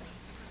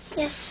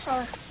 Yes,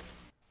 sir.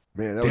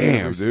 Man,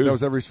 that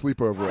was every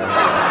sleepover.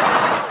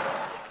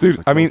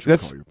 Dude, I mean,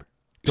 that's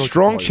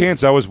strong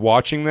chance I was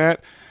watching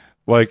that,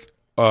 like,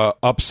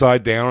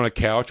 upside down on a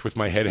couch with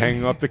my head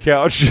hanging off the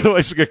couch,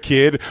 like a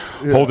kid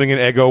holding an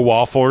Eggo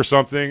waffle or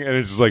something, and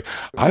it's just like,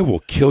 I will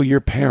kill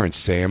your parents,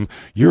 Sam.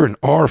 You're in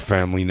our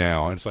family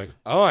now. And it's like,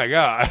 oh my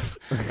God,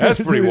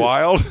 that's pretty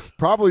wild.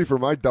 Probably for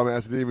my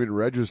dumbass, didn't even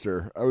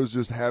register. I was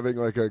just having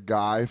like a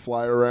guy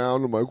fly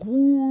around. I'm like,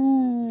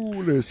 woo,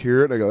 and I just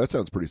hear it, and I go, that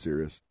sounds pretty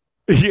serious.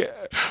 Yeah.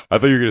 I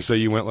thought you were going to say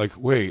you went like,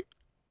 wait,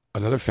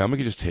 another family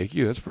could just take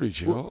you? That's pretty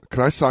chill. Well,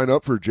 can I sign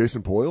up for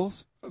Jason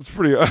Poyles? That's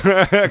pretty. I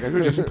go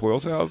to Jason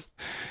Poyle's house.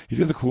 He's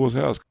got the coolest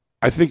house.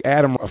 I think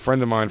Adam, a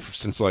friend of mine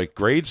since like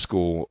grade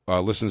school,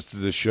 listens to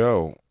this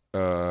show.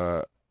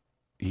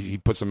 He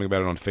put something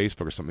about it on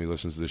Facebook or something. He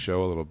listens to the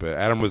show a little bit.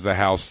 Adam was the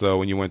house though.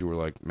 When you went, we were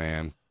like,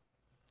 man,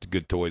 the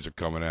good toys are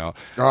coming out.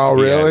 Oh,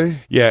 really?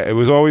 Yeah. It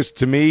was always,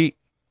 to me,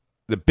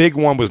 the big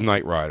one was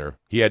Knight Rider.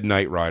 He had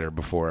Knight Rider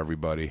before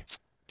everybody.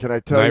 Can I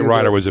tell you? Knight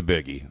Rider was a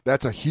biggie.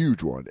 That's a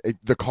huge one.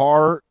 The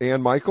car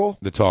and Michael?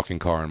 The talking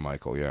car and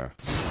Michael, yeah.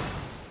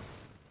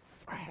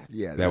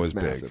 Yeah, that was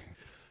massive.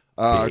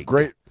 Big.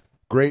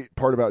 Great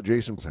part about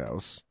Jason's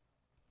house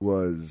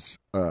was,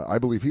 I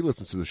believe he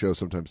listens to the show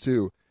sometimes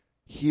too.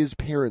 His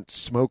parents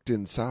smoked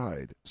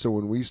inside. So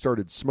when we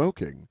started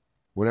smoking,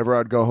 whenever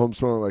I'd go home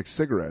smelling like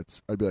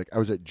cigarettes, I'd be like, I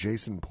was at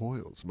Jason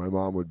Poyle's. My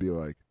mom would be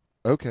like,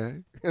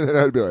 okay. And then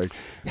I'd be like,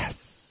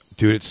 yes.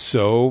 Dude, it's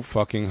so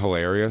fucking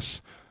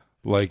hilarious.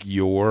 Like,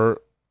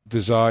 your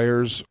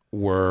desires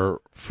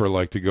were for,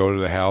 like, to go to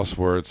the house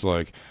where it's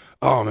like,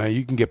 oh, man,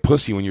 you can get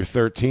pussy when you're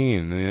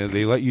 13.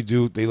 They let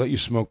you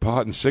smoke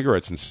pot and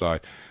cigarettes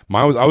inside.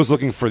 I was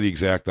looking for the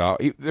exact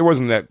there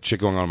wasn't that shit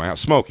going on in my house,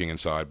 smoking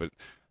inside, but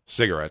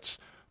cigarettes.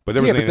 But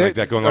there was anything like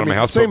that going on in my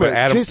house. Same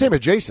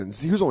at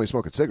Jason's. He was only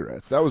smoking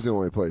cigarettes. That was the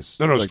only place.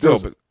 No, like, still,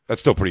 but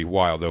that's still pretty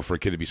wild, though, for a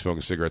kid to be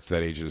smoking cigarettes at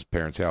that age at his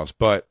parents' house.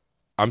 But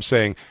I'm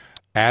saying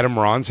Adam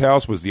Ron's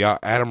house was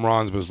Adam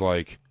Ron's was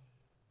like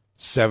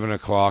 7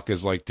 o'clock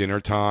is like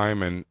dinner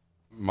time, and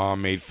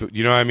mom made food.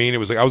 You know what I mean? It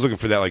was like I was looking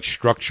for that like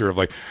structure of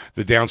like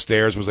the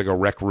downstairs was like a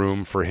rec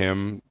room for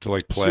him to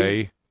like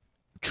play. See,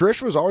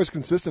 Trish was always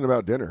consistent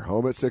about dinner.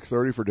 Home at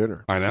 6:30 for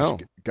dinner. I know.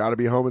 Got to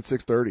be home at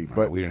 6:30.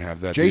 But we didn't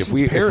have that.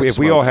 Jason's parents if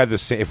we all had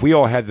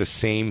the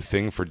same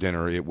thing for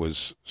dinner, it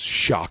was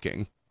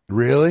shocking.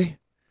 Really?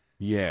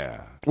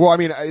 Yeah. Well, I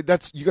mean,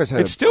 that's you guys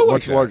had it's still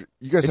much like larger.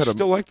 You guys it's had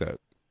still like that.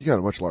 You got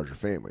a much larger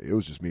family. It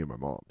was just me and my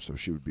mom, so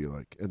she would be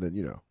like, and then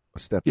a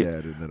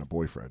stepdad and then a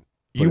boyfriend.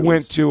 You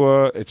went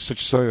to it's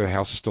such something. The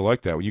house is still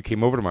like that. When you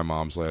came over to my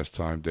mom's last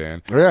time,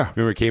 Dan. Oh, yeah.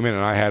 Remember, we came in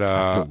and I had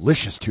a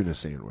delicious tuna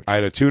sandwich. I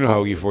had a tuna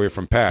hoagie for you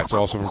from Pat's.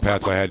 Also from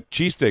Pat's, I had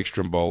cheesesteak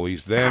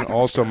strombolis. Then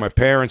also my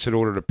parents had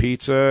ordered a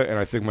pizza, and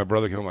I think my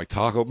brother came home like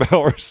Taco Bell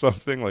or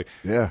something. Like,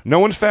 yeah, no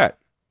one's fat.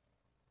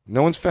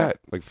 No one's fat.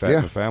 Like fat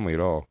in the family at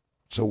all.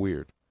 So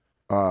weird.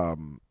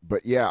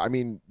 But yeah, I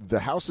mean, the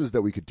houses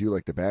that we could do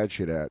like the bad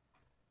shit at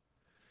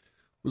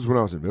was when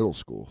I was in middle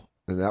school,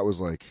 and that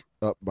was like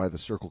up by the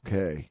Circle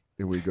K.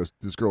 And we go to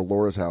this girl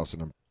Laura's house,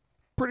 and I'm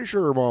pretty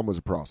sure her mom was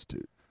a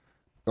prostitute.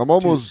 I'm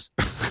almost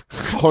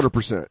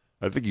 100%.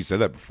 I think you said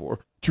that before.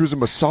 She was a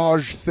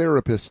massage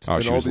therapist.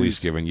 Oh, she was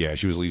least given. Yeah,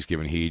 she was least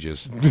given. He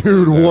just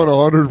dude,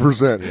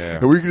 100%. Yeah.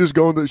 And we could just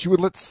go in. She would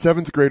let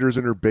 7th graders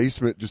in her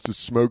basement just to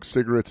smoke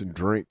cigarettes and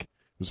drink. It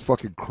was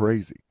fucking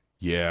crazy.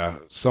 Yeah,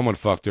 someone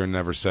fucked her and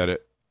never said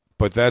it.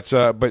 But that's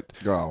oh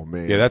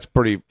man, yeah, that's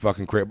pretty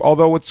fucking crazy.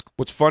 Although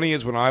what's funny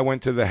is when I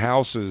went to the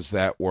houses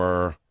that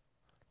were.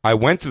 I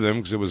went to them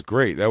because it was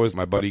great. That was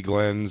my buddy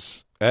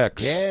Glenn's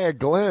ex. Yeah,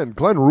 Glenn.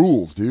 Glenn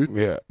rules, dude.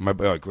 Yeah,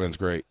 Glenn's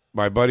great.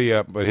 My buddy,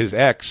 but his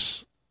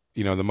ex,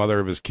 the mother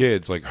of his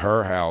kids, like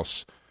her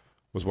house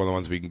was one of the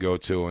ones we can go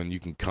to, and you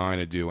can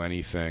kind of do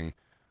anything.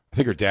 I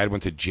think her dad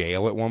went to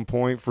jail at one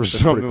point for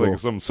something cool. Like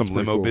some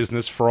limo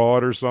business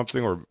fraud or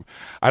something, or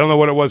I don't know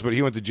what it was, but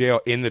he went to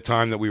jail in the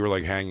time that we were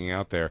like hanging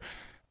out there.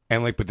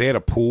 And but they had a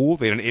pool.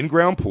 They had an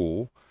in-ground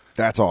pool.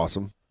 That's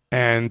awesome.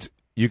 And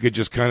you could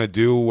just kind of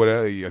do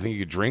whatever. I think you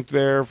could drink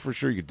there for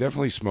sure. You could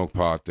definitely smoke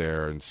pot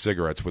there and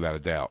cigarettes without a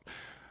doubt.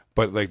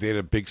 But like they had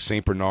a big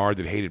St. Bernard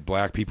that hated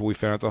black people. We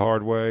found out the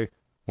hard way.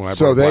 When I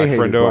brought a black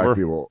friend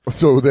over.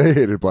 So they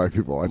hated black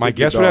people. My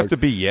guess would have to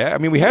be I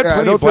mean, we had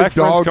plenty of black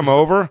friends come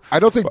over. I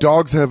don't think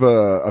dogs have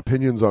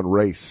opinions on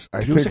race. I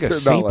think it was like a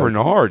St.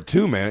 Bernard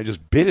too, man. It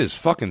just bit his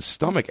fucking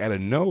stomach out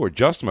of nowhere.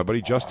 Justin, my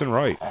buddy Justin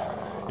Wright.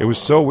 It was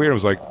so weird. It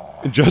was like.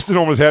 And Justin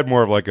almost had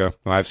more of like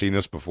I've seen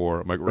this before.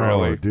 I'm like,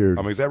 really? Oh, dude.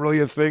 I'm like, is that really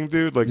a thing,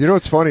 dude? Like,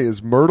 what's funny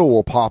is Myrtle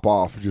will pop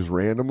off just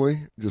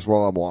randomly, just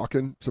while I'm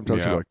walking.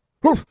 Sometimes she's like,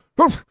 hoof,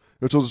 hoof,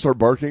 and she'll just start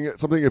barking at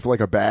something if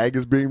like a bag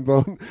is being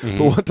blown. But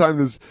one time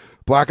this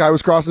black guy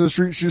was crossing the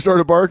street, she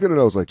started barking, and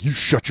I was like, you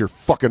shut your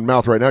fucking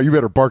mouth right now. You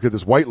better bark at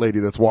this white lady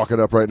that's walking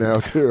up right now,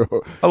 too.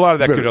 A lot of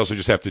that could also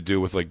just have to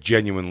do with like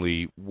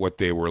genuinely what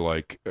they were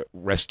like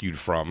rescued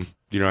from.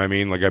 You know what I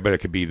mean? Like, I bet it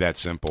could be that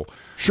simple.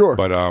 Sure.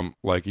 But,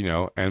 like, you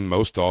know, and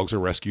most dogs are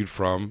rescued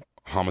from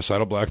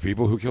homicidal black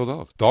people who kill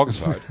dogs.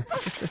 Dogicide.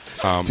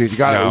 Dude, you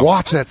gotta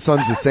watch that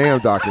Sons of Sam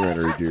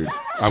documentary, dude.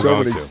 I'm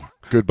going to.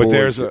 Good but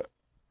boys. There's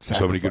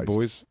so many good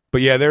boys.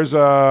 But yeah, there's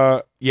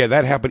that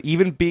happened.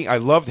 Even I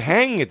loved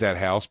hanging at that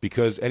house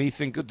because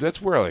anything good.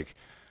 That's where like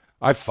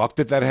I fucked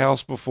at that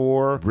house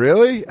before.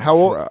 Really? How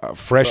old?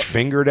 Fresh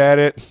fingered at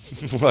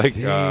it. Like,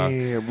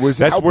 damn.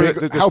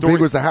 How big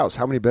was the house?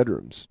 How many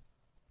bedrooms?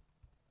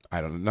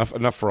 I don't know.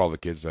 Enough for all the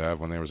kids to have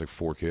when there was like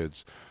 4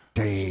 kids.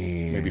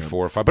 Damn. Maybe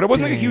 4 or 5. But it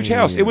wasn't like a huge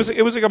house. It was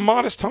like a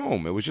modest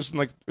home. It was just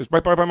like, it was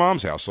right by my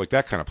mom's house, like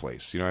that kind of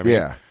place. You know what I mean?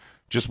 Yeah.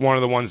 Just one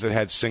of the ones that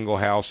had single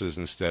houses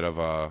instead of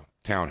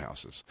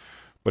townhouses.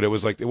 But it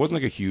wasn't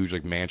like a huge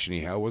like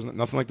mansion-y house. It wasn't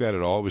nothing like that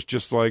at all. It was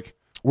just like,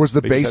 was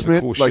the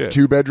basement cool like shit.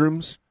 2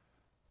 bedrooms?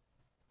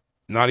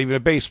 Not even a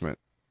basement.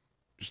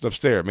 Just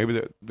upstairs.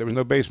 Maybe there was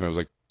no basement. It was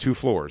like 2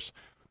 floors.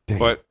 Damn.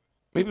 But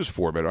maybe it was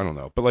 4 bedrooms. I don't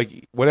know. But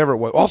like whatever it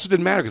was. Also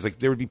didn't matter because like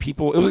there would be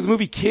people. It was like the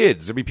movie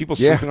Kids. There'd be people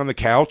sleeping on the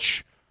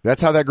couch. That's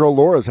how that girl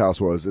Laura's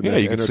house was. You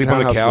could sleep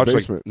on the couch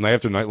like night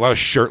after night. A lot of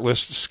shirtless,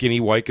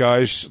 skinny white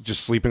guys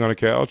just sleeping on a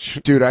couch.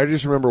 Dude, I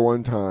just remember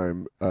one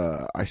time.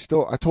 I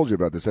told you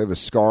about this. I have a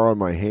scar on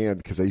my hand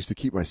because I used to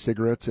keep my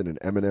cigarettes in an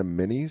M&M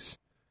Minis.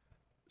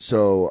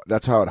 So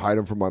that's how I'd hide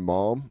them from my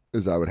mom.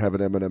 Is I would have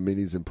an M&M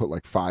Minis and put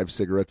like 5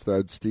 cigarettes that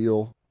I'd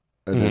steal,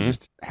 and then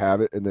just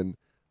have it. And then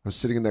I was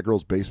sitting in that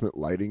girl's basement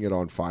lighting it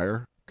on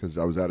fire because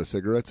I was out of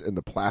cigarettes, and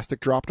the plastic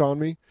dropped on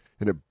me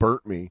and it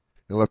burnt me.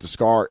 And left a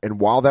scar. And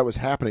while that was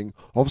happening,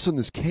 all of a sudden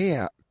this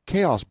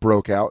chaos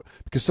broke out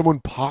because someone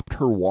popped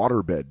her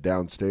waterbed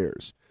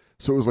downstairs.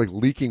 So it was like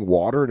leaking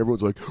water, and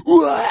everyone's like,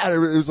 "Wah!"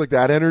 It was like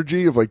that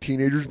energy of like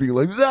teenagers being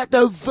like, "What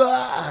the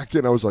fuck?"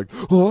 And I was like,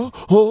 "Huh?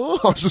 Huh?"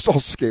 I was just all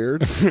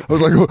scared. I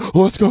was like,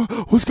 "What's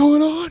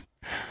going on?"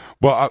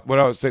 Well, what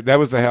I was saying, that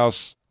was the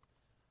house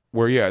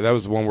where, that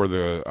was the one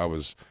where I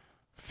was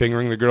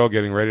fingering the girl,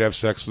 getting ready to have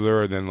sex with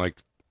her, and then like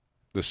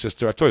the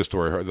sister. I told you the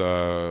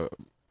story.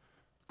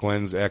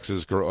 Glenn's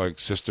ex's girl, like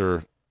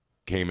sister,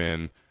 came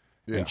in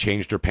and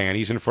changed her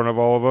panties in front of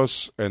all of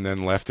us, and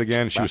then left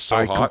again. She was so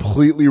hot. I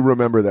completely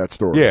remember that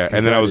story. Yeah,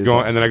 and then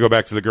and then I go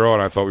back to the girl,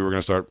 and I thought we were going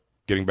to start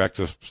getting back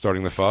to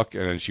starting the fuck,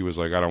 and then she was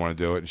like, "I don't want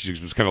to do it." And she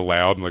was kind of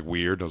loud and like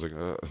weird. And I was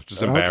like,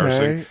 just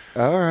embarrassing. Okay.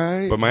 All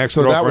right. But my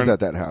ex-girlfriend, so that was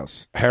at that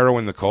house.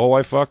 Heroin Nicole,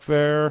 I fucked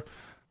there,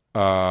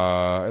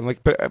 and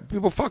like, but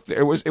people fucked there.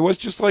 It was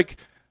just like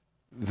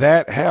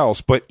that house,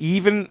 but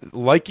even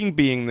liking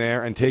being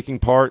there and taking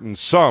part in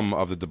some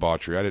of the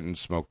debauchery. I didn't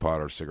smoke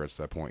pot or cigarettes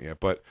at that point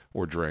yet,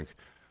 or drink.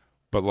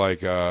 But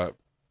like,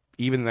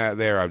 even that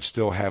there, I'd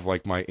still have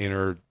like my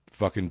inner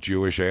fucking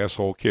Jewish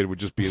asshole kid would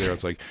just be there.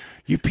 It's like,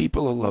 you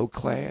people are low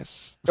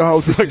class. Oh,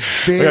 this is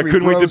very I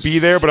couldn't gross. wait to be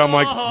there, but I'm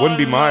like, wouldn't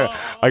be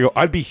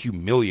I'd be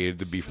humiliated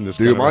to be from this.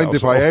 Do you mind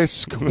if I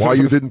ask why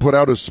you didn't put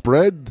out a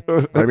spread?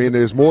 I mean,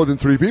 there's more than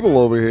 3 people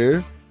over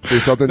here.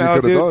 There's something you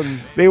could have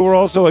done. They were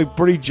also like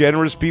pretty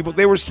generous people.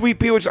 They were sweet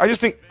people. I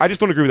just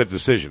don't agree with that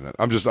decision.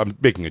 I'm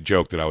making a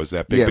joke that I was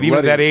that big. Yeah, but even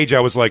at that age, I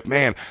was like,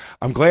 man,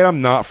 I'm glad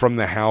I'm not from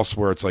the house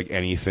where it's like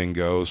anything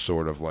goes,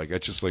 sort of like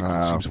it just like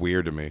seems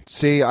weird to me.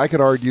 See, I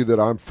could argue that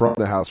I'm from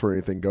the house where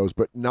anything goes,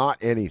 but not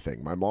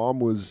anything. My mom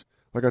was,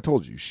 like I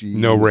told you,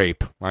 no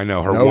rape. I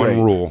know her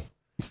one rule.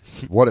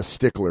 What a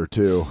stickler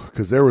too,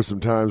 because there were some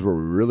times where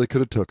we really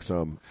could have took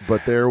some,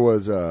 but there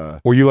was.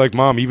 Were you like,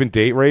 Mom, even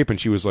date rape? And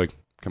she was like,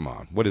 come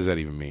on, what does that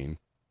even mean?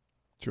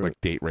 Sure.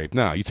 Like date rape?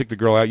 No, you took the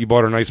girl out, you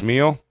bought her a nice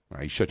meal.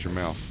 You shut your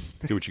mouth.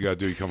 Do what you got to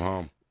do. You come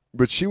home.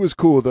 But she was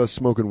cool with us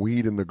smoking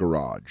weed in the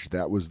garage.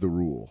 That was the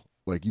rule.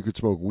 Like you could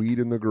smoke weed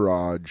in the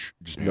garage,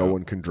 just no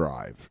one can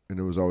drive. And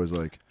it was always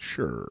like,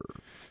 sure.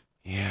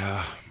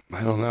 Yeah,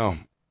 I don't know.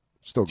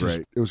 Still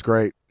great. It was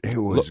great. It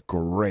was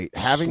great.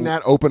 Having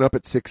that open up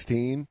at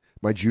 16,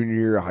 my junior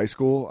year of high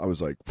school, I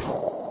was like,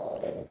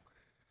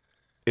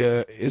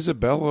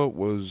 Isabella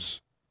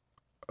was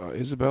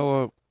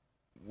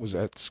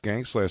at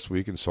Skanks last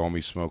week and saw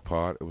me smoke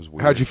pot. It was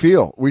weird. How'd you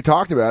feel? We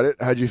talked about it.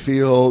 How'd you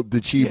feel?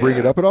 Did she bring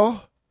it up at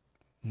all?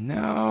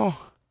 No.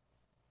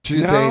 She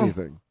didn't say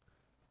anything?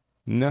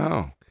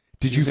 No.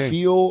 Did you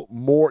feel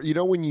more,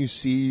 when you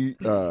see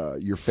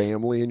your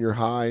family and you're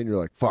high and you're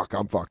like, fuck,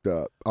 I'm fucked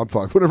up. I'm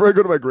fucked. Whenever I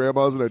go to my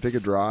grandma's and I take a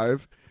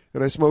drive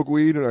and I smoke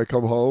weed and I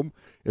come home,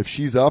 if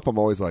she's up, I'm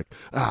always like,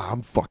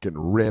 I'm fucking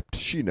ripped.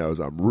 She knows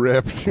I'm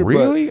ripped.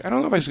 Really? I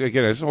don't know if I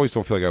just always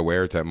don't feel like I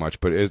wear it that much.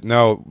 But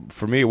no,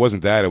 for me, it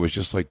wasn't that. It was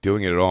just like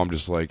doing it at all. I'm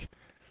just like.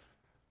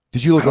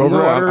 Did you look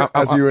over at her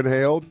as you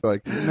inhaled?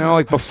 Like, no,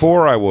 like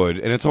before I would.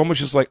 And it's almost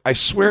just like, I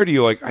swear to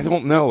you, like, I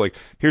don't know. Like,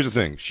 here's the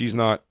thing. She's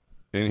not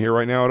in here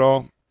right now at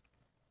all.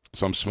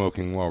 So I'm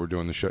smoking while we're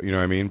doing the show. You know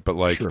what I mean? But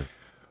like. Sure.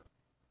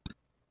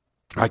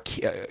 I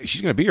can't,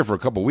 she's going to be here for a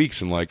couple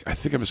weeks, and like I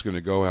think I'm just going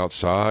to go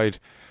outside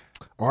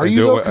Are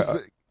you though?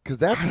 Because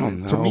that's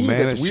to me,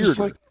 man, that's weird.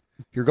 Like,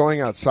 you're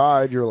going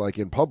outside. You're like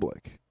in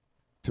public.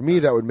 To me,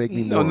 that would make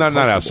me more not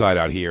outside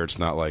out here. It's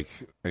not like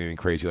anything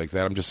crazy like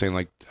that. I'm just saying,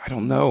 like, I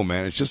don't know,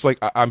 man. It's just like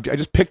I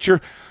just picture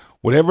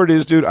whatever it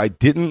is, dude. I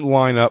didn't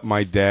line up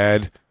my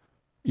dad.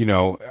 You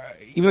know,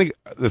 even like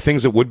the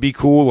things that would be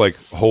cool, like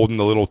holding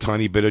the little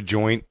tiny bit of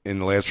joint in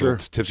the last little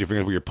tips of your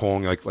fingers where you're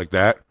pulling like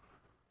that.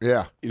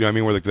 Yeah, you know what I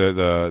mean? Where like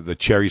the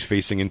cherry's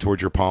facing in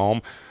towards your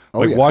palm.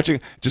 Like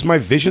watching, just my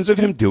visions of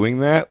him doing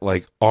that,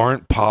 like,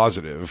 aren't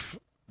positive.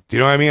 Do you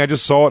know what I mean? I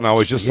just saw it and I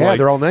was just like...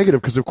 they're all negative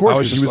because, of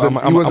course, he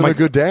wasn't a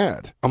good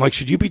dad. I'm like,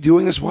 should you be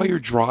doing this while you're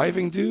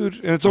driving,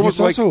 dude? And it's almost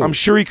like, I'm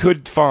sure he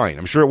could fine.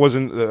 I'm sure it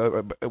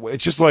wasn't...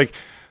 it's just like,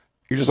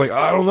 you're just like,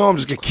 I don't know, I'm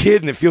just a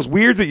kid and it feels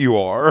weird that you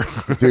are.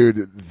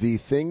 Dude, the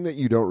thing that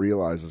you don't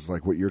realize is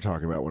like what you're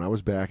talking about. When I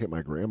was back at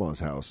my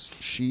grandma's house,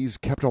 she's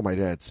kept all my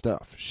dad's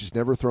stuff. She's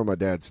never thrown my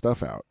dad's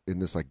stuff out in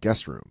this, like,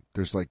 guest room.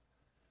 There's, like,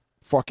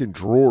 fucking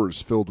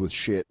drawers filled with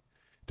shit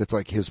that's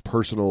like his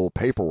personal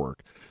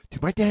paperwork.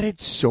 Dude, my dad had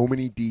so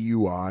many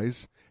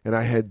DUIs and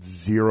I had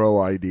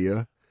zero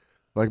idea.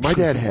 Like, my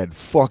dad had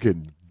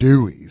fucking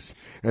Deweys.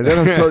 And then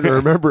I'm starting to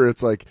remember,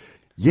 it's like,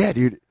 yeah,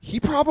 dude, he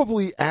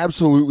probably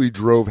absolutely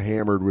drove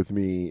hammered with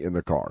me in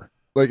the car.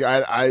 Like,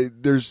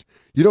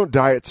 you don't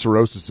die at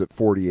cirrhosis at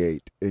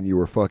 48 and you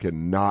were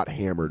fucking not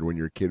hammered when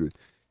you're a kid.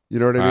 You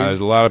know what I mean? There's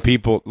a lot of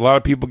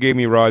people gave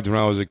me rides when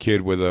I was a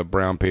kid with a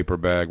brown paper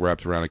bag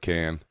wrapped around a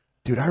can.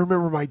 Dude, I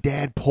remember my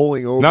dad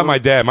pulling over. Not my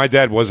dad. My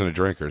dad wasn't a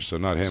drinker, so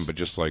not him, but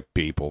just like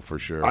people for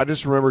sure. I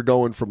just remember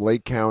going from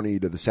Lake County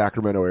to the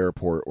Sacramento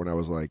airport when I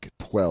was like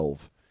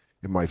 12,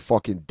 and my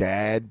fucking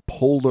dad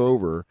pulled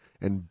over,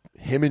 and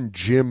him and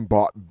Jim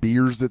bought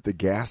beers at the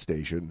gas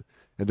station,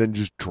 and then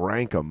just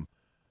drank them,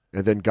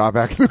 and then got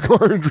back in the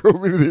car and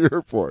drove me to the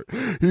airport.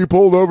 He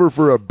pulled over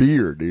for a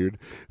beer, dude.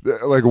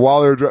 Like,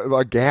 while they're driving,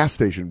 like, gas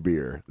station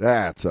beer.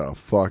 That's a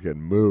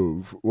fucking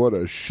move. What a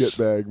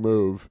shitbag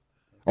move.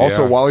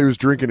 Also, while he was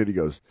drinking it, he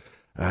goes,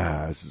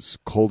 this is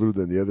colder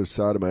than the other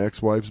side of my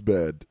ex-wife's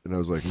bed. And I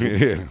was like,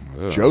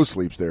 Joe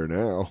sleeps there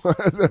now.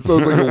 That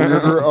sounds like a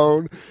weirder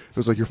own. It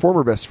was like, your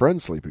former best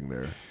friend sleeping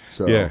there.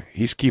 So yeah,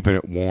 he's keeping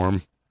it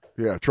warm.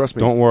 Yeah, trust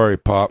me. Don't worry,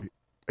 Pop.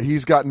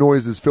 He's got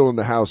noises filling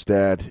the house,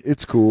 Dad.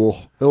 It's cool.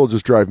 It'll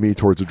just drive me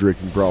towards a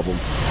drinking problem.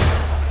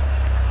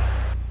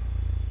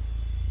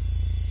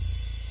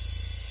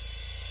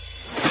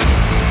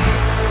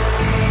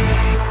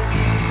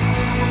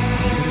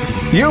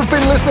 You've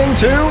been listening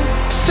to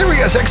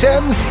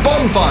SiriusXM's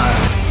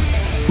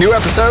Bonfire. New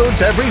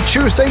episodes every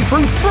Tuesday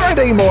through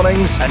Friday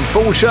mornings and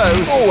full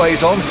shows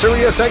always on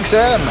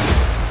SiriusXM.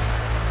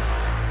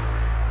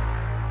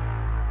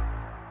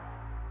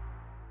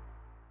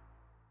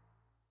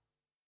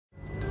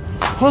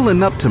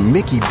 Pulling up to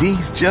Mickey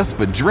D's just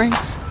for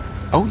drinks?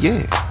 Oh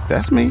yeah,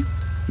 that's me.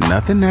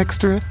 Nothing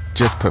extra,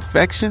 just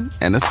perfection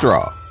and a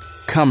straw.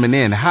 Coming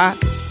in hot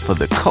for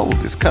the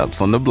coldest cups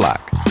on the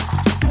block.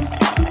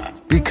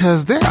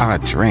 Because there are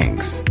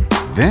drinks.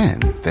 Then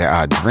there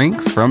are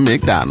drinks from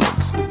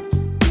McDonald's.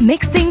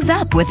 Mix things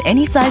up with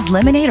any size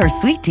lemonade or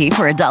sweet tea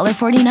for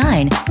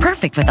 $1.49.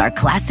 Perfect with our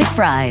classic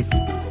fries.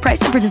 Price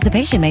and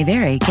participation may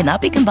vary. Cannot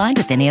be combined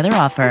with any other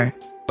offer.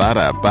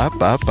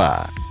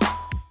 Ba-da-ba-ba-ba.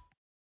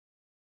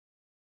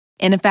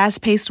 In a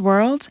fast-paced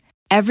world,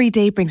 every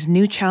day brings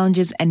new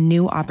challenges and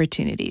new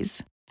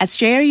opportunities. At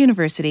Strayer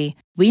University,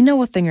 we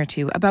know a thing or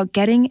two about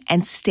getting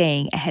and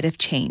staying ahead of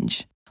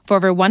change. For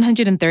over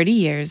 130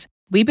 years,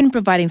 we've been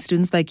providing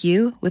students like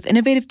you with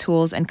innovative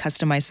tools and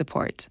customized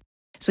support,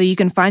 so you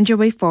can find your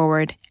way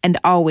forward and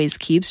always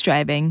keep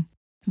striving.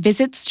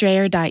 Visit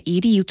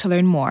strayer.edu to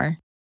learn more.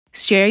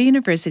 Strayer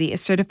University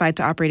is certified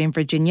to operate in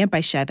Virginia by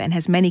Chev and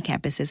has many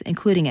campuses,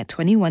 including at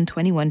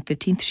 2121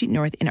 15th Street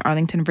North in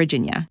Arlington,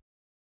 Virginia.